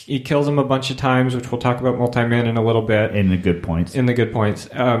 He kills him a bunch of times, which we'll talk about Multi-Man in a little bit. In the good points.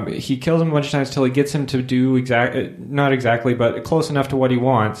 He kills him a bunch of times till he gets him to do not exactly, but close enough to what he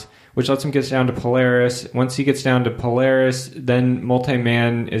wants, which lets him get down to Polaris. Once he gets down to Polaris, then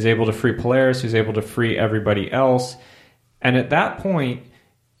Multi-Man is able to free Polaris, who's able to free everybody else. And at that point,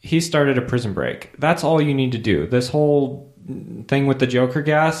 he started a prison break. That's all you need to do. This whole thing with the Joker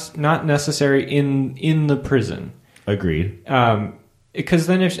gas, not necessary in the prison. Agreed. Because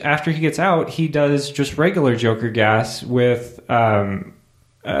then after he gets out, he does just regular Joker gas with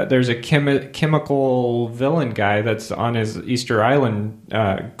there's a chemical villain guy that's on his Easter Island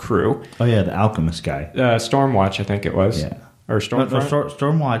crew. Oh yeah, the alchemist guy. Stormwatch, I think it was. Yeah. Or Stormfront.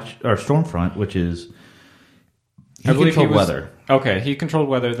 Stormwatch or Stormfront, which is I believe controlled weather. Okay, he controlled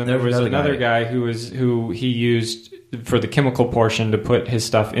weather. Then there was another guy who he used for the chemical portion to put his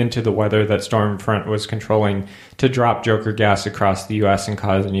stuff into the weather that Stormfront was controlling to drop Joker gas across the U.S. and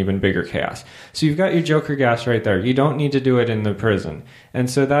cause an even bigger chaos. So you've got your Joker gas right there. You don't need to do it in the prison. And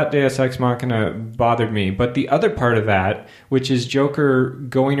so that Deus Ex Machina bothered me. But the other part of that, which is Joker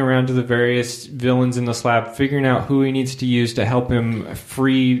going around to the various villains in the slab, figuring out who he needs to use to help him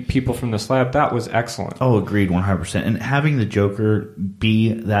free people from the slab, that was excellent. Oh, agreed, 100%. And having the Joker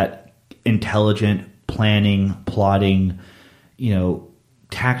be that intelligent, planning, plotting,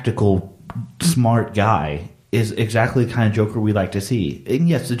 tactical, smart guy is exactly the kind of Joker we like to see. And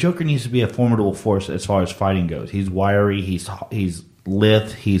yes, the Joker needs to be a formidable force as far as fighting goes. He's wiry, he's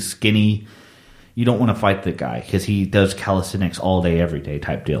lithe, he's skinny. You don't want to fight the guy because he does calisthenics all day, every day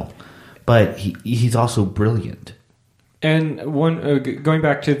type deal. But he's also brilliant. And going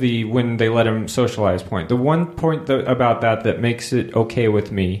back to when they let him socialize point, the one point about that makes it okay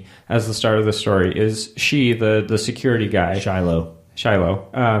with me as the start of the story is the security guy. Shiloh.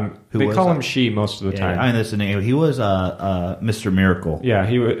 They call him She most of the time. I mean, that's the name. He was Mr. Miracle. Yeah,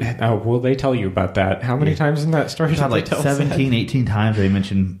 he would. Oh, will they tell you about that? How many times in that story did they tell 17, 18 times they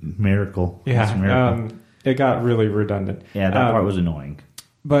mentioned Miracle. Yeah, Miracle. It got really redundant. Yeah, that part was annoying.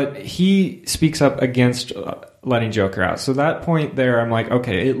 But he speaks up against letting Joker out. So that point there, I'm like,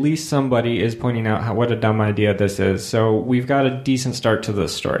 okay, at least somebody is pointing out what a dumb idea this is. So we've got a decent start to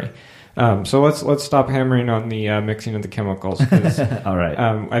this story. So let's stop hammering on the mixing of the chemicals. 'Cause, All right.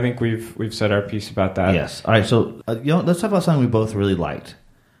 I think we've said our piece about that. Yes. All right. So let's talk about something we both really liked.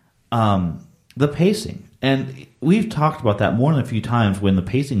 The pacing, and we've talked about that more than a few times when the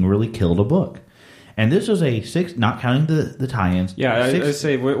pacing really killed a book. And this was a 6, not counting the tie-ins. Yeah, I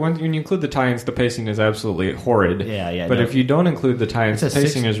say when you include the tie-ins, the pacing is absolutely horrid. Yeah. But if you don't include the tie-ins, the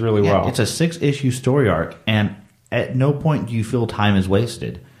pacing is really well. It's a 6-issue story arc, and at no point do you feel time is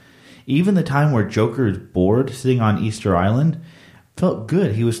wasted. Even the time where Joker is bored sitting on Easter Island felt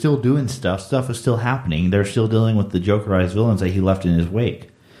good. He was still doing stuff. Stuff was still happening. They're still dealing with the Jokerized villains that he left in his wake.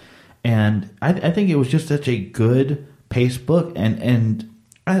 And I think it was just such a good paced book. And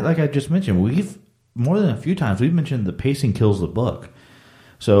like I just mentioned, we've more than a few times we've mentioned the pacing kills the book.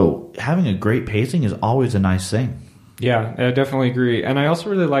 So having a great pacing is always a nice thing. Yeah, I definitely agree. And I also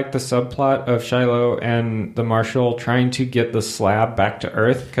really like the subplot of Shiloh and the Marshal trying to get the slab back to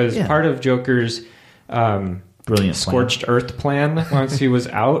Earth, because part of Joker's brilliant scorched Earth plan once he was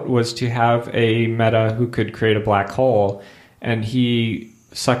out was to have a meta who could create a black hole, and he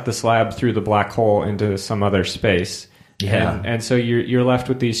sucked the slab through the black hole into some other space. Yeah. And so you're left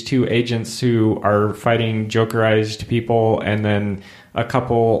with these two agents who are fighting Jokerized people, and then a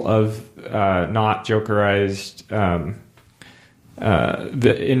couple of not Jokerized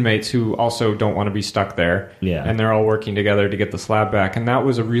the inmates who also don't want to be stuck there. Yeah. And they're all working together to get the slab back. And that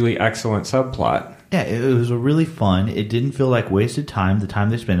was a really excellent subplot. Yeah, it was a really fun. It didn't feel like wasted time, the time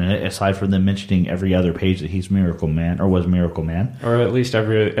they spent in it, aside from them mentioning every other page that he's Miracle Man, or was Miracle Man. Or at least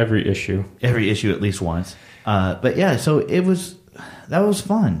every issue. Every issue at least once. But yeah, so that was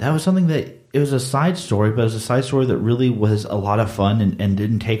fun. That was something that, it was a side story, but it was a side story that really was a lot of fun and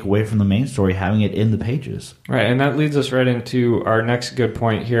didn't take away from the main story, having it in the pages. Right, and that leads us right into our next good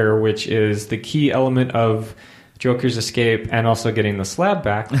point here, which is the key element of Joker's escape and also getting the slab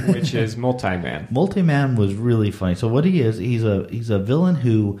back, which is Multi-Man. Multi-Man was really funny. So what he is, he's a villain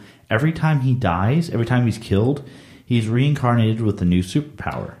who every time he dies, every time he's killed, he's reincarnated with a new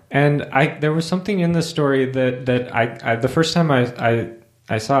superpower. And there was something in the story that I the first time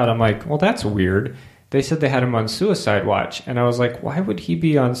I saw it, I'm like, well, that's weird. They said they had him on suicide watch, and I was like, why would he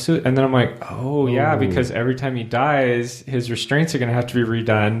be on suicide? And then I'm like, yeah, because every time he dies, his restraints are going to have to be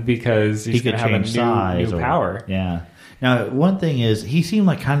redone because he's going to have a new power. Yeah. Now, one thing is, he seemed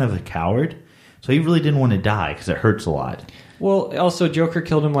like kind of a coward, so he really didn't want to die because it hurts a lot. Well, also, Joker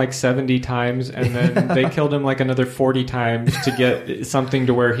killed him like 70 times, and then they killed him like another 40 times to get something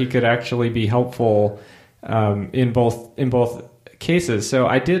to where he could actually be helpful in both cases. So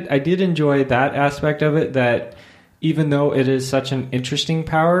I did enjoy that aspect of it, that even though it is such an interesting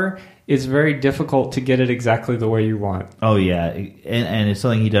power, it's very difficult to get it exactly the way you want. Oh yeah, and it's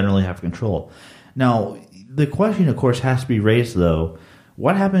something he doesn't really have control. Now the question of course has to be raised though,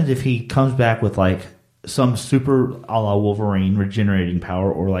 what happens if he comes back with like some super a la Wolverine regenerating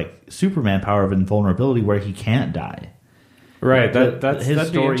power, or like Superman power of invulnerability where he can't die? Right, that'd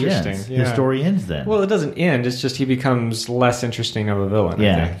story be interesting. Ends. Yeah. His story ends then. Well, it doesn't end. It's just he becomes less interesting of a villain.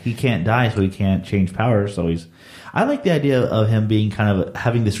 Yeah, I think. he can't die, so he can't change power. So I like the idea of him being kind of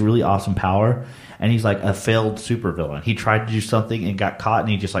having this really awesome power, and he's like a failed supervillain. He tried to do something and got caught, and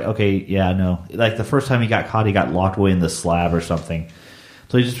he just like, okay, yeah, no. Like the first time he got caught, he got locked away in the slab or something.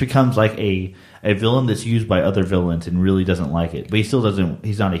 So he just becomes like a villain that's used by other villains and really doesn't like it. But he still doesn't,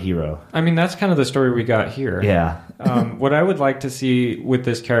 he's not a hero. I mean, that's kind of the story we got here. Yeah. What I would like to see with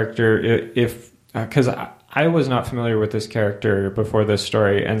this character, because I was not familiar with this character before this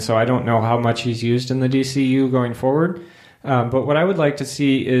story, and so I don't know how much he's used in the DCU going forward. But what I would like to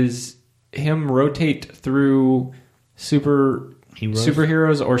see is him rotate through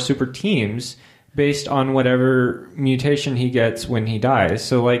superheroes or super teams based on whatever mutation he gets when he dies.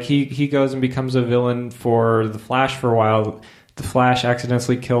 So like he goes and becomes a villain for the Flash for a while. The Flash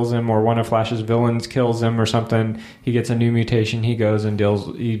accidentally kills him, or one of Flash's villains kills him or something. He gets a new mutation. He goes and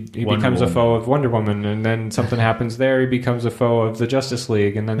he becomes a foe of Wonder Woman, and then something happens there. He becomes a foe of the Justice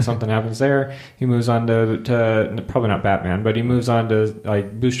League, and then something happens there. He moves on to probably not Batman, but he moves on to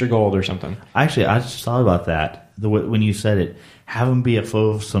like Booster Gold or something. Actually, I just thought about that when you said it. Have him be a foe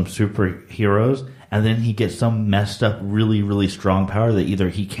of some superheroes, and then he gets some messed up, really, really strong power that either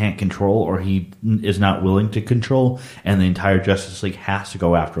he can't control or he is not willing to control, and the entire Justice League has to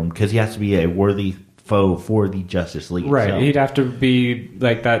go after him because he has to be a worthy foe for the Justice League. Right, itself. He'd have to be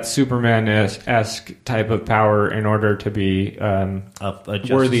like that Superman-esque type of power in order to be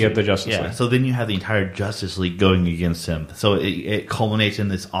worthy of the Justice League. So then you have the entire Justice League going against him. So it culminates in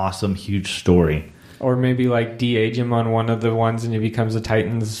this awesome, huge story. Or maybe like de-age him on one of the ones and he becomes a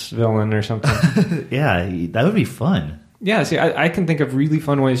Titans villain or something. Yeah, that would be fun. Yeah, see, I can think of really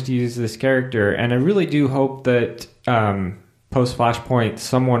fun ways to use this character, and I really do hope that post Flashpoint,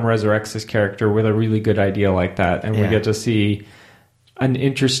 someone resurrects this character with a really good idea like that, and we get to see an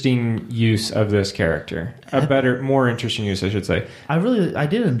interesting use of this character. More interesting use, I should say. I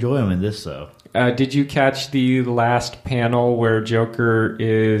did enjoy him in this, though. Did you catch the last panel where Joker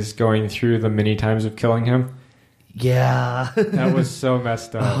is going through the many times of killing him? Yeah. That was so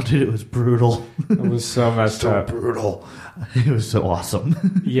messed up. Oh, dude, it was brutal. It was so messed up. So brutal. It was so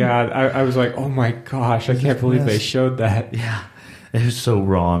awesome. Yeah, I was like, oh my gosh, I can't believe they showed that. Yeah. It was so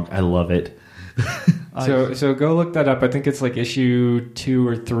wrong. I love it. So go look that up. I think it's like issue 2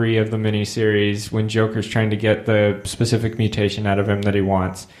 or 3 of the miniseries when Joker's trying to get the specific mutation out of him that he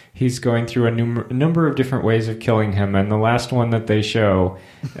wants. He's going through a number of different ways of killing him, and the last one that they show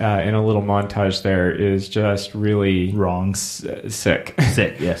in a little montage there is just really wrong. Sick.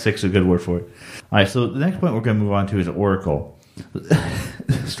 Sick, yeah, sick's a good word for it. All right, so the next point we're going to move on to is Oracle.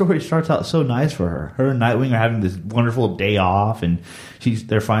 The story starts out so nice for her. Her and Nightwing are having this wonderful day off, and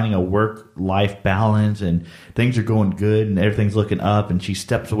they're finding a work-life balance, and things are going good, and everything's looking up, and she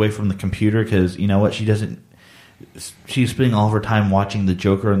steps away from the computer because, you know what, she's spending all of her time watching the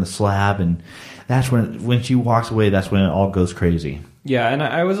Joker on the slab, and that's when she walks away, that's when it all goes crazy. Yeah, and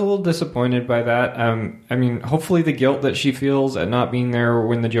I was a little disappointed by that. I mean, hopefully the guilt that she feels at not being there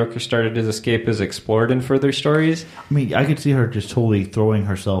when the Joker started his escape is explored in further stories. I mean, I could see her just totally throwing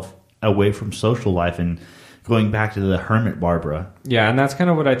herself away from social life and going back to the hermit Barbara. Yeah, and that's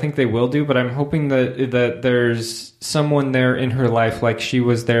kind of what I think they will do, but I'm hoping that there's someone there in her life, like she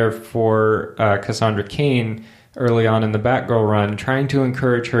was there for Cassandra Cain early on in the Batgirl run, trying to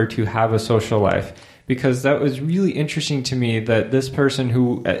encourage her to have a social life. Because that was really interesting to me that this person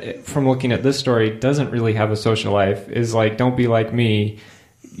who, from looking at this story, doesn't really have a social life is like, don't be like me.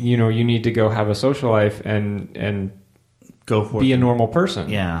 You know, you need to go have a social life and go for be a normal person.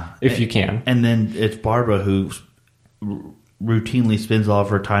 Yeah. If you can. And then it's Barbara who routinely spends all of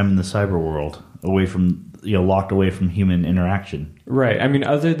her time in the cyber world, away from, locked away from human interaction. Right. I mean,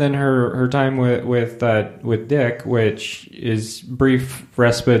 other than her time with Dick, which is brief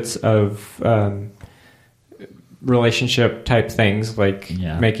respites of relationship type things like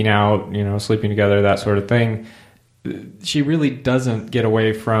making out, sleeping together, that sort of thing. She really doesn't get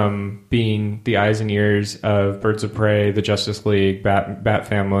away from being the eyes and ears of Birds of Prey, the Justice League, Bat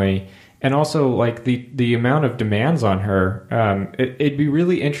Family, and also like the amount of demands on her. It'd be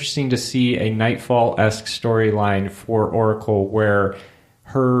really interesting to see a Nightfall-esque storyline for Oracle where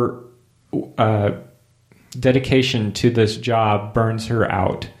her dedication to this job burns her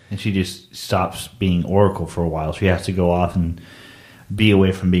out. And she just stops being Oracle for a while. She has to go off and be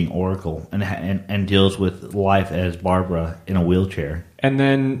away from being Oracle and deals with life as Barbara in a wheelchair. And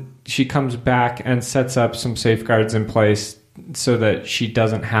then she comes back and sets up some safeguards in place so that she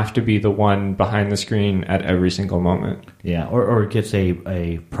doesn't have to be the one behind the screen at every single moment. Yeah, or gets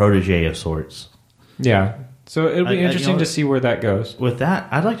a protege of sorts. Yeah. So it'll be interesting to see where that goes. With that,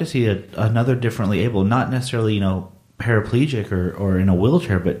 I'd like to see another differently able, not necessarily, paraplegic or in a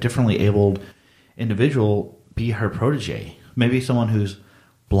wheelchair, but differently abled individual be her protege. Maybe someone who's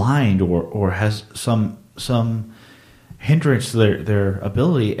blind or has some hindrance to their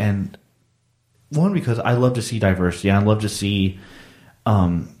ability. And one, because I love to see diversity. I love to see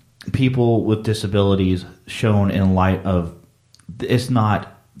people with disabilities shown in light of it's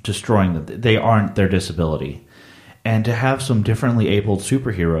not destroying them. They aren't their disability. And to have some differently abled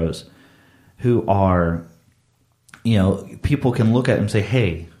superheroes who are, people can look at them and say,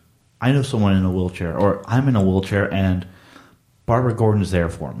 hey, I know someone in a wheelchair, or I'm in a wheelchair, and Barbara Gordon's there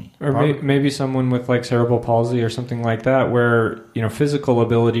for me. Or maybe someone with like cerebral palsy or something like that, where, physical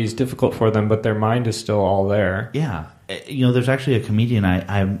ability is difficult for them, but their mind is still all there. Yeah. There's actually a comedian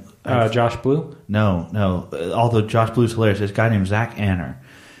Josh Blue? No. Although Josh Blue's hilarious. There's a guy named Zach Anner,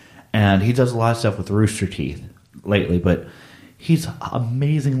 and he does a lot of stuff with Rooster Teeth lately, but he's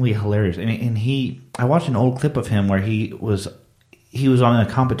amazingly hilarious. And I watched an old clip of him where he was on a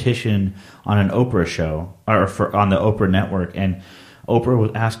competition on an Oprah show on the Oprah network, and Oprah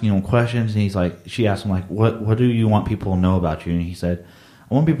was asking him questions, and she asked him what do you want people to know about you? And he said,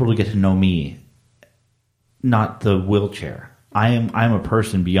 I want people to get to know me, not the wheelchair. I'm a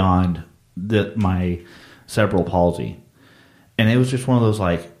person beyond my cerebral palsy. And it was just one of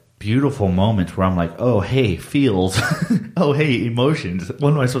those beautiful moments where I'm like, oh, hey, feels. Oh, hey, emotions.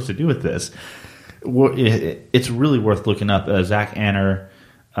 What am I supposed to do with this? It's really worth looking up. Zach Anner,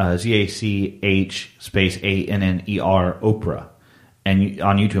 ZACH space ANNER Oprah. And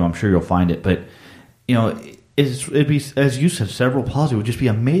on YouTube, I'm sure you'll find it. But, it'd be, as you said, cerebral palsy. It would just be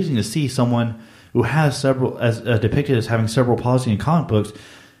amazing to see someone who has several, as depicted as having cerebral palsy in comic books,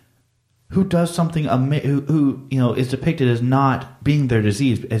 who does something who is depicted as not being their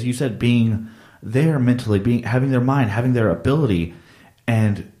disease, as you said, being there mentally, having their mind, having their ability,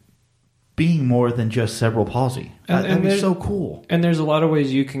 and being more than just cerebral palsy. That'd be so cool. And there's a lot of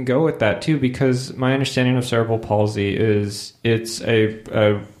ways you can go with that too, because my understanding of cerebral palsy is it's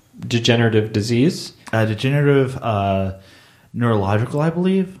a degenerative disease. Degenerative neurological, I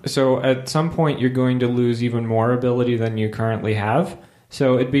believe. So at some point you're going to lose even more ability than you currently have.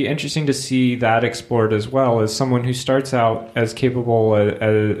 So it'd be interesting to see that explored as well, as someone who starts out as capable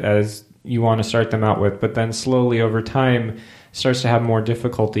as you want to start them out with, but then slowly over time starts to have more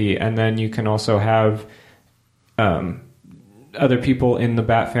difficulty. And then you can also have other people in the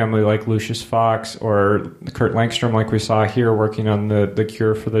Bat family like Lucius Fox or Kurt Langstrom, like we saw here, working on the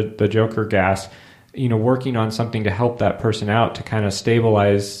cure for the Joker gas, working on something to help that person out, to kind of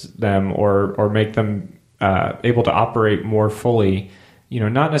stabilize them or make them able to operate more fully.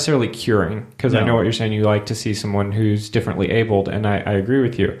 Not necessarily curing, because I know what you're saying. You like to see someone who's differently abled, and I agree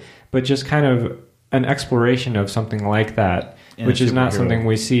with you. But just kind of an exploration of something like that, which is not something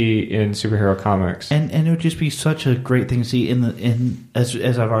we see in superhero comics. And it would just be such a great thing to see as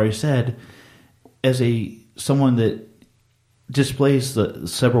I've already said, as someone that displays the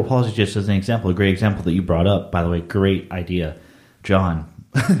cerebral palsy, just as an example, a great example that you brought up. By the way, great idea, John.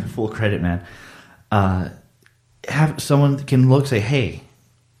 Full credit, man. Have someone can look, say, hey,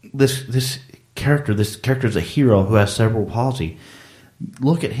 this character is a hero who has cerebral palsy.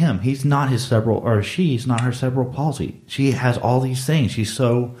 Look at him. He's not his cerebral, or she's not her cerebral palsy. She has all these things. She's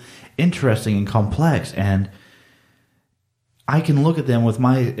so interesting and complex, and I can look at them with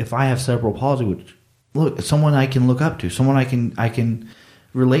if I have cerebral palsy, which someone I can look up to, someone I can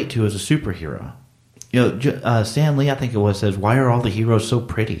relate to as a superhero. Stan Lee, I think it was, says, "Why are all the heroes so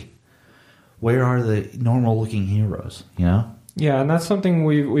pretty? Where are the normal-looking heroes?" Yeah, and that's something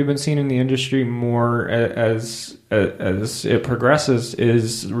we've been seeing in the industry more as it progresses,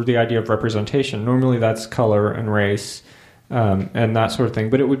 is the idea of representation. Normally, that's color and race and that sort of thing.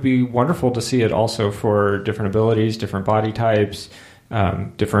 But it would be wonderful to see it also for different abilities, different body types,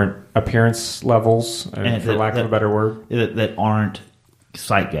 different appearance levels, for lack of a better word, that aren't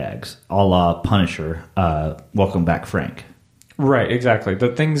sight gags, a la Punisher. Welcome Back, Frank. Right, exactly. The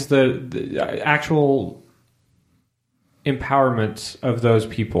things, the actual empowerment of those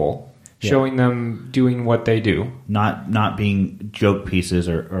people, showing them doing what they do, not being joke pieces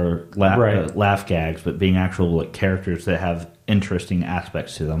or laugh gags, but being actual characters that have interesting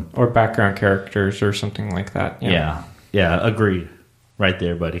aspects to them, or background characters, or something like that. Yeah, agreed. Right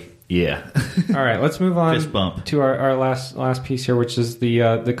there, buddy. Yeah. All right, let's move on Fist bump. to our last piece here, which is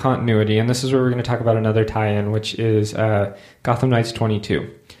the continuity, and this is where we're going to talk about another tie-in, which is Gotham Knights 22.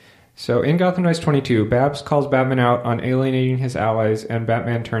 So in Gotham Knights 22, Babs calls Batman out on alienating his allies, and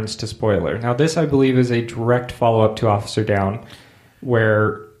Batman turns to Spoiler. Now, this, I believe, is a direct follow-up to Officer Down,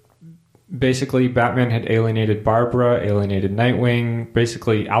 where basically Batman had alienated Barbara, alienated Nightwing,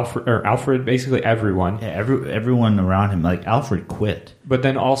 basically Alfred, basically everyone. Yeah, everyone around him. Like, Alfred quit. But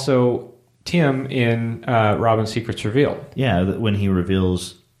then also Tim in Robin's Secrets Revealed. Yeah, when he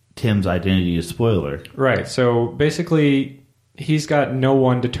reveals Tim's identity to Spoiler. Right, so basically he's got no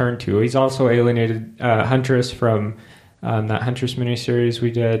one to turn to. He's also alienated Huntress from that Huntress miniseries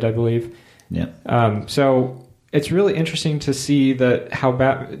we did, I believe. Yeah. So it's really interesting to see that how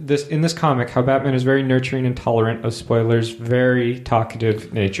in this comic, how Batman is very nurturing and tolerant of Spoiler's very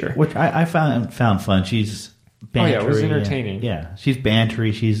talkative nature, which I found fun. She's bantery. Oh yeah, it was entertaining. Yeah, she's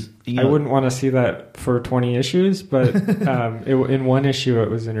bantery. She's. I wouldn't want to see that for 20 issues, but in one issue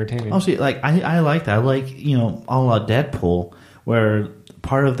it was entertaining. Also, I like that. I like a la Deadpool, where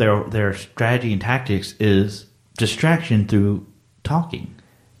part of their strategy and tactics is distraction through talking.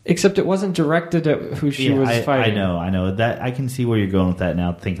 Except it wasn't directed at who she was fighting. I know. That I can see where you're going with that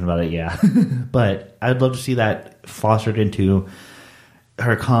now, thinking about it, yeah. But I'd love to see that fostered into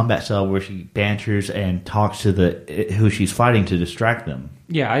her combat style, where she banters and talks to who she's fighting to distract them.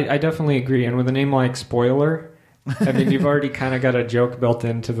 Yeah, I definitely agree. And with a name like Spoiler, I mean, you've already kind of got a joke built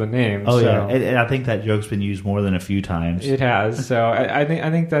into the name. Oh, so. Yeah. And I think that joke's been used more than a few times. It has. So I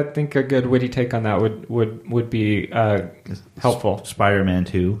think a good witty take on that would be helpful. Spider-Man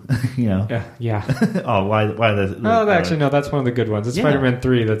 2, Yeah. Oh, why the... Oh, actually, no, that's one of the good ones. It's Spider-Man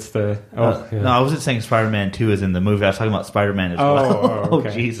 3 that's the... Yeah. No, I wasn't saying Spider-Man 2 is in the movie. I was talking about Spider-Man as well. Oh, okay.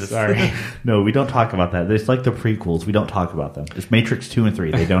 Oh, Jesus. Sorry. No, we don't talk about that. It's like the prequels. We don't talk about them. It's Matrix 2 and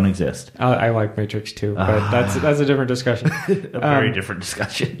 3. They don't exist. I like Matrix 2, but that's a different discussion. A very different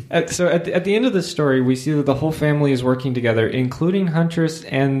discussion. So at the end of the story, we see that the whole family is working together, including Huntress,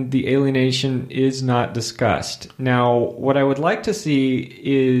 and the alienation is not discussed. Now, what I would like to see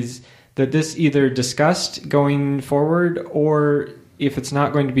is that this either discussed going forward, or if it's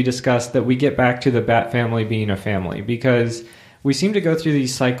not going to be discussed, that we get back to the Bat family being a family. Because we seem to go through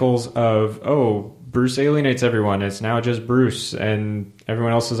these cycles of, oh, Bruce alienates everyone. It's now just Bruce, and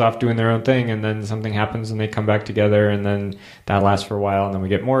everyone else is off doing their own thing, and then something happens and they come back together, and then that lasts for a while, and then we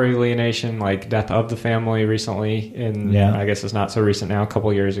get more alienation, like Death of the Family recently, I guess it's not so recent now, a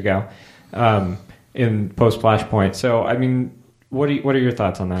couple years ago, in post-Flashpoint. So, I mean, what are your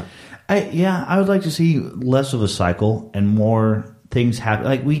thoughts on that? I would like to see less of a cycle and more things happen.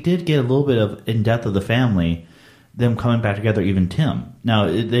 Like, we did get a little bit of, in Death of the Family, them coming back together, even Tim. Now,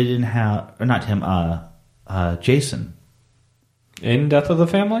 they didn't have... Or not Tim, Jason. In Death of the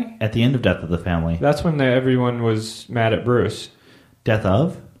Family? At the end of Death of the Family. That's when everyone was mad at Bruce. Death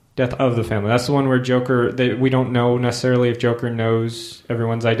of? Death of the Family. That's the one where Joker... we don't know necessarily if Joker knows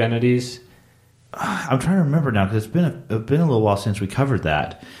everyone's identities. I'm trying to remember now, because it's been a little while since we covered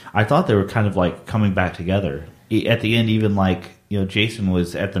that. I thought they were kind of like coming back together. At the end, even like, Jason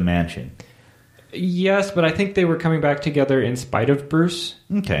was at the mansion. Yes, but I think they were coming back together in spite of Bruce.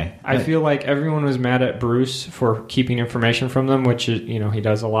 Okay. I feel like everyone was mad at Bruce for keeping information from them, which, he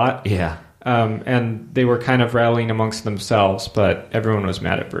does a lot. Yeah. And they were kind of rallying amongst themselves, but everyone was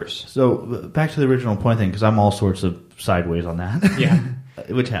mad at Bruce. So, back to the original point thing, because I'm all sorts of sideways on that. Yeah.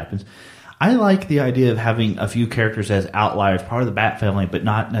 Which happens. I like the idea of having a few characters as outliers, part of the Bat family, but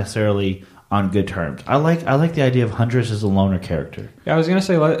not necessarily on good terms. I like the idea of Huntress as a loner character. Yeah, I was going to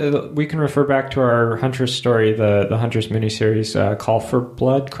say we can refer back to our Huntress story, the Huntress miniseries, Call for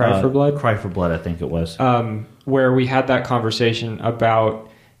Blood, Cry for Blood? Cry for Blood, I think it was. Where we had that conversation about,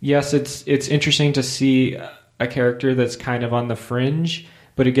 yes, it's interesting to see a character that's kind of on the fringe,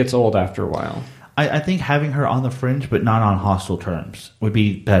 but it gets old after a while. I think having her on the fringe, but not on hostile terms, would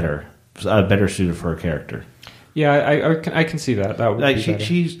be better suited for her character. Yeah, I can see that. That would be better.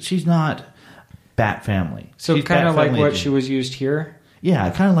 She's not Bat family. So she's kind of like what she was used here? Yeah,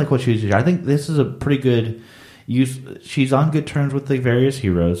 kind of like what she was used here. I think this is a pretty good use. She's on good terms with the various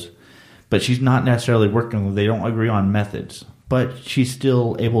heroes, but she's not necessarily working with, they don't agree on methods. But she's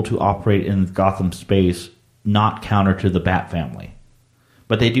still able to operate in Gotham space, not counter to the Bat family.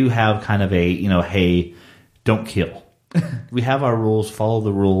 But they do have kind of a, hey, don't kill. We have our rules, follow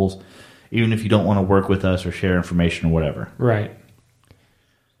the rules, even if you don't want to work with us or share information or whatever. Right.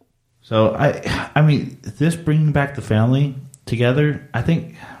 So, I mean, this bringing back the family together, I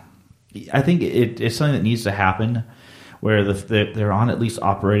think it's something that needs to happen, where they're on at least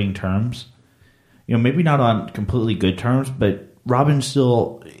operating terms. Maybe not on completely good terms, but Robin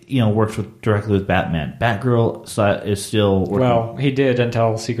still, works directly with Batman. Batgirl is still working. Well, he did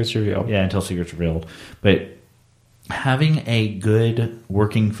until Secret's revealed. Yeah, until Secret's revealed. But having a good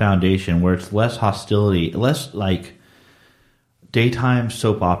working foundation where it's less hostility, less like daytime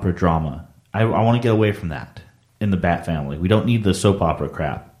soap opera drama. I want to get away from that in the Bat family. We don't need the soap opera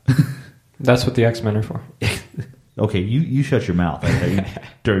crap. That's what the X-Men are for. Okay, you shut your mouth, okay,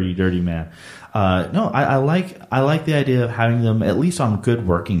 you dirty man. No, I like the idea of having them at least on good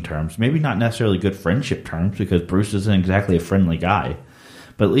working terms. Maybe not necessarily good friendship terms, because Bruce isn't exactly a friendly guy,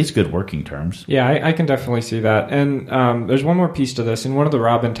 but at least good working terms. Yeah, I can definitely see that. And there's one more piece to this. In one of the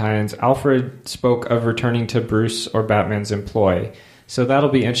Robin tie-ins, Alfred spoke of returning to Bruce or Batman's employ. So that'll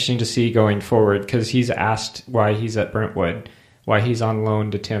be interesting to see going forward, because he's asked why he's at Brentwood, why he's on loan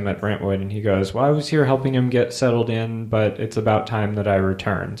to Tim at Brentwood. And he goes, well, I was here helping him get settled in, but it's about time that I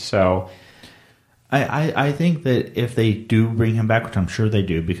return. So I think that if they do bring him back, which I'm sure they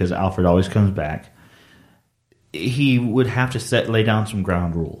do, because Alfred always comes back, he would have to lay down some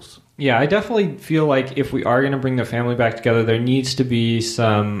ground rules. Yeah, I definitely feel like if we are going to bring the family back together, there needs to be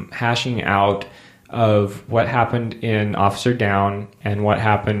some hashing out of what happened in Officer Down and what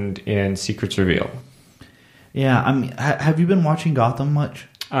happened in Secret's Reveal. Yeah, I mean, have you been watching Gotham much?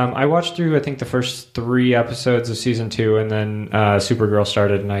 I watched through, I think, the first 3 episodes of season 2, and then Supergirl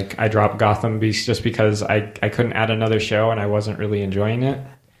started, and I dropped Gotham just because I couldn't add another show, and I wasn't really enjoying it.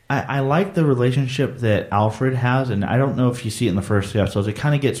 I like the relationship that Alfred has, and I don't know if you see it in the first 2 episodes. It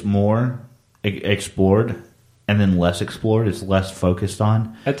kind of gets more explored and then less explored. It's less focused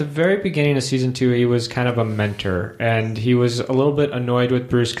on. At the very beginning of season 2, he was kind of a mentor, and he was a little bit annoyed with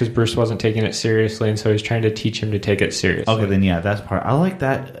Bruce because Bruce wasn't taking it seriously, and so he's trying to teach him to take it seriously. Okay, then yeah, that's part. I like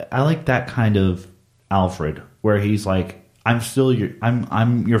that. I like that kind of Alfred, where he's like,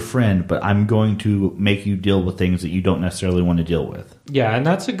 I'm your friend, but I'm going to make you deal with things that you don't necessarily want to deal with. Yeah, and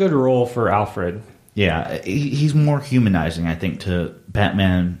that's a good role for Alfred. Yeah, he's more humanizing, I think, to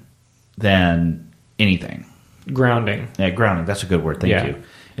Batman than anything. Grounding. Yeah, grounding. That's a good word. Thank you.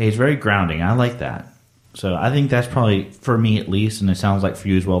 He's very grounding. I like that. So I think that's probably, for me at least, and it sounds like for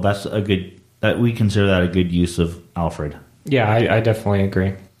you as well, that's a good, that we consider that a good use of Alfred. Yeah, I definitely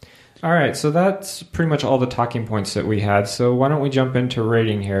agree. All right, so that's pretty much all the talking points that we had. So why don't we jump into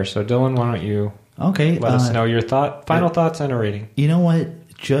rating here? So Dylan, why don't you let us know your final thoughts and a rating? You know what?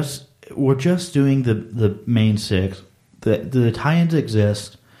 We're just doing the main 6. The tie-ins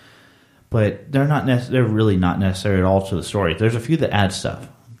exist, but they're really not necessary at all to the story. There's a few that add stuff,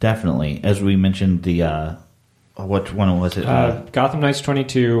 definitely. As we mentioned, the what one was it? Gotham Knights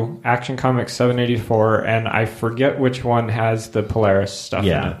 22, Action Comics 784, and I forget which one has the Polaris stuff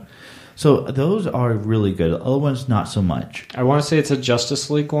in it. So those are really good. Other ones, not so much. I want to say it's a Justice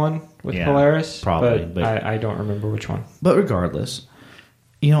League one with Polaris, probably, but I don't remember which one. But regardless,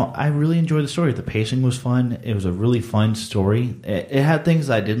 I really enjoyed the story. The pacing was fun. It was a really fun story. It had things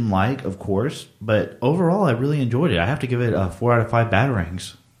I didn't like, of course, but overall, I really enjoyed it. I have to give it a 4 out of 5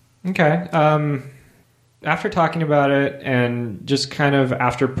 batarangs. Okay. After talking about it and just kind of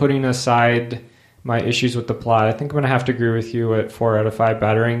after putting aside my issues with the plot, I think I'm going to have to agree with you at 4 out of 5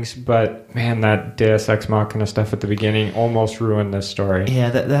 batarangs. But man, that Deus Ex Machina stuff at the beginning almost ruined this story.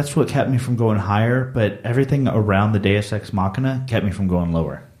 Yeah, that's what kept me from going higher. But everything around the Deus Ex Machina kept me from going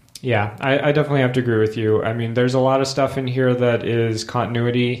lower. Yeah, I definitely have to agree with you. I mean, there's a lot of stuff in here that is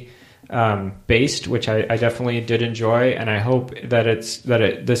continuity based, which I definitely did enjoy, and I hope that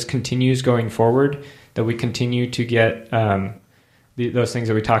this continues going forward. That we continue to get those things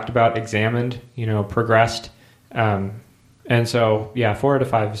that we talked about examined, progressed. And so, 4 out of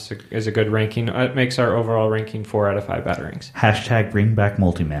 5 is a good ranking. It makes our overall ranking 4 out of 5 batarangs. # bring back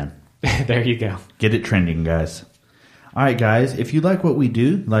Multiman. There you go. Get it trending, guys. All right, guys, if you like what we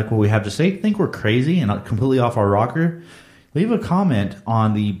do, like what we have to say, think we're crazy and completely off our rocker, leave a comment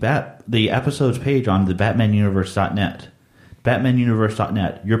on the episodes page on the BatmanUniverse.net.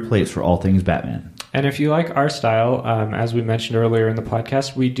 BatmanUniverse.net, your place for all things Batman. And if you like our style, as we mentioned earlier in the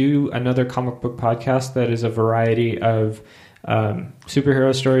podcast, we do another comic book podcast that is a variety of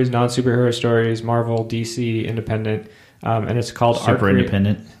superhero stories, non-superhero stories, Marvel, DC, independent, and it's called Super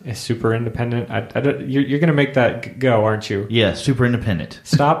Independent. It's Super Independent. You're going to make that go, aren't you? Yeah, Super Independent.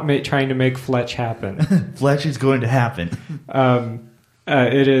 Stop trying to make Fletch happen. Fletch is going to happen.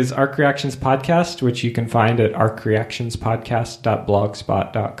 It is Arc Reactions Podcast, which you can find at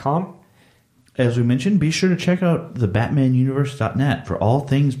arcreactionspodcast.blogspot.com. As we mentioned, be sure to check out the BatmanUniverse.net for all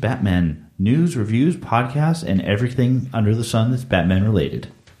things Batman. News, reviews, podcasts, and everything under the sun that's Batman related.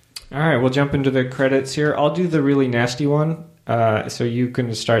 All right, we'll jump into the credits here. I'll do the really nasty one, so you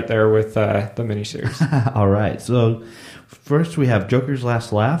can start there with the miniseries. All right, so first we have Joker's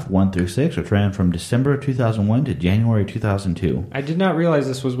Last Laugh, 1 through 6, which ran from December 2001 to January 2002. I did not realize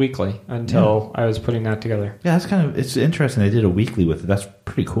this was weekly until I was putting that together. Yeah, it's interesting. They did a weekly with it. That's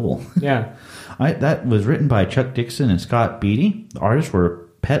pretty cool. Yeah. All right, that was written by Chuck Dixon and Scott Beatty. The artists were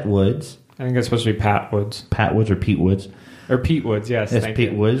Pete Woods. I think it's supposed to be Pat Woods. Pat Woods or Pete Woods. Or Pete Woods, yes. It's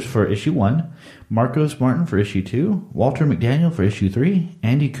Pete Woods for issue 1. Marcos Martin for issue 2. Walter McDaniel for issue 3.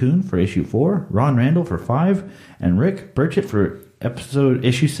 Andy Kuhn for issue 4. Ron Randall for 5. And Rick Burchett for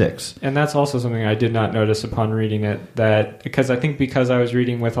issue 6. And that's also something I did not notice upon reading it, because I was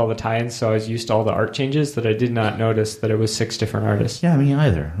reading with all the tie-ins, so I was used to all the art changes, that I did not notice that it was 6 different artists. Yeah, me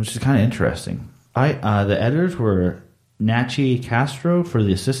either, which is kind of interesting. The editors were Nachi Castro for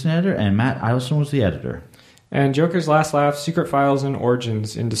the assistant editor, and Matt Idelson was the editor. And Joker's Last Laugh, Secret Files and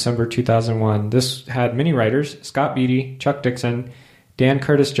Origins in December 2001. This had many writers: Scott Beatty, Chuck Dixon, Dan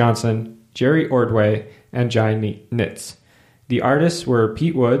Curtis Johnson, Jerry Ordway, and Jai Nitz. The artists were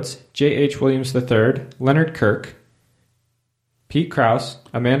Pete Woods, J.H. Williams III, Leonard Kirk, Pete Krause,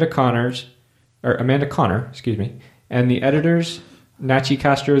 Amanda Connor, and the editors, Nachi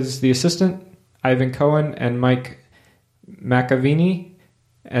Castro is the assistant, Ivan Cohen and Mike McAvini,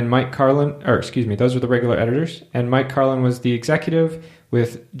 and Mike Carlin, those were the regular editors, and Mike Carlin was the executive,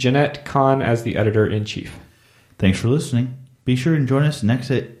 with Jeanette Kahn as the editor-in-chief. Thanks for listening. Be sure and join us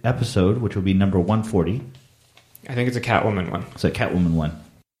next episode, which will be number 140. I think it's a Catwoman one. It's a Catwoman one.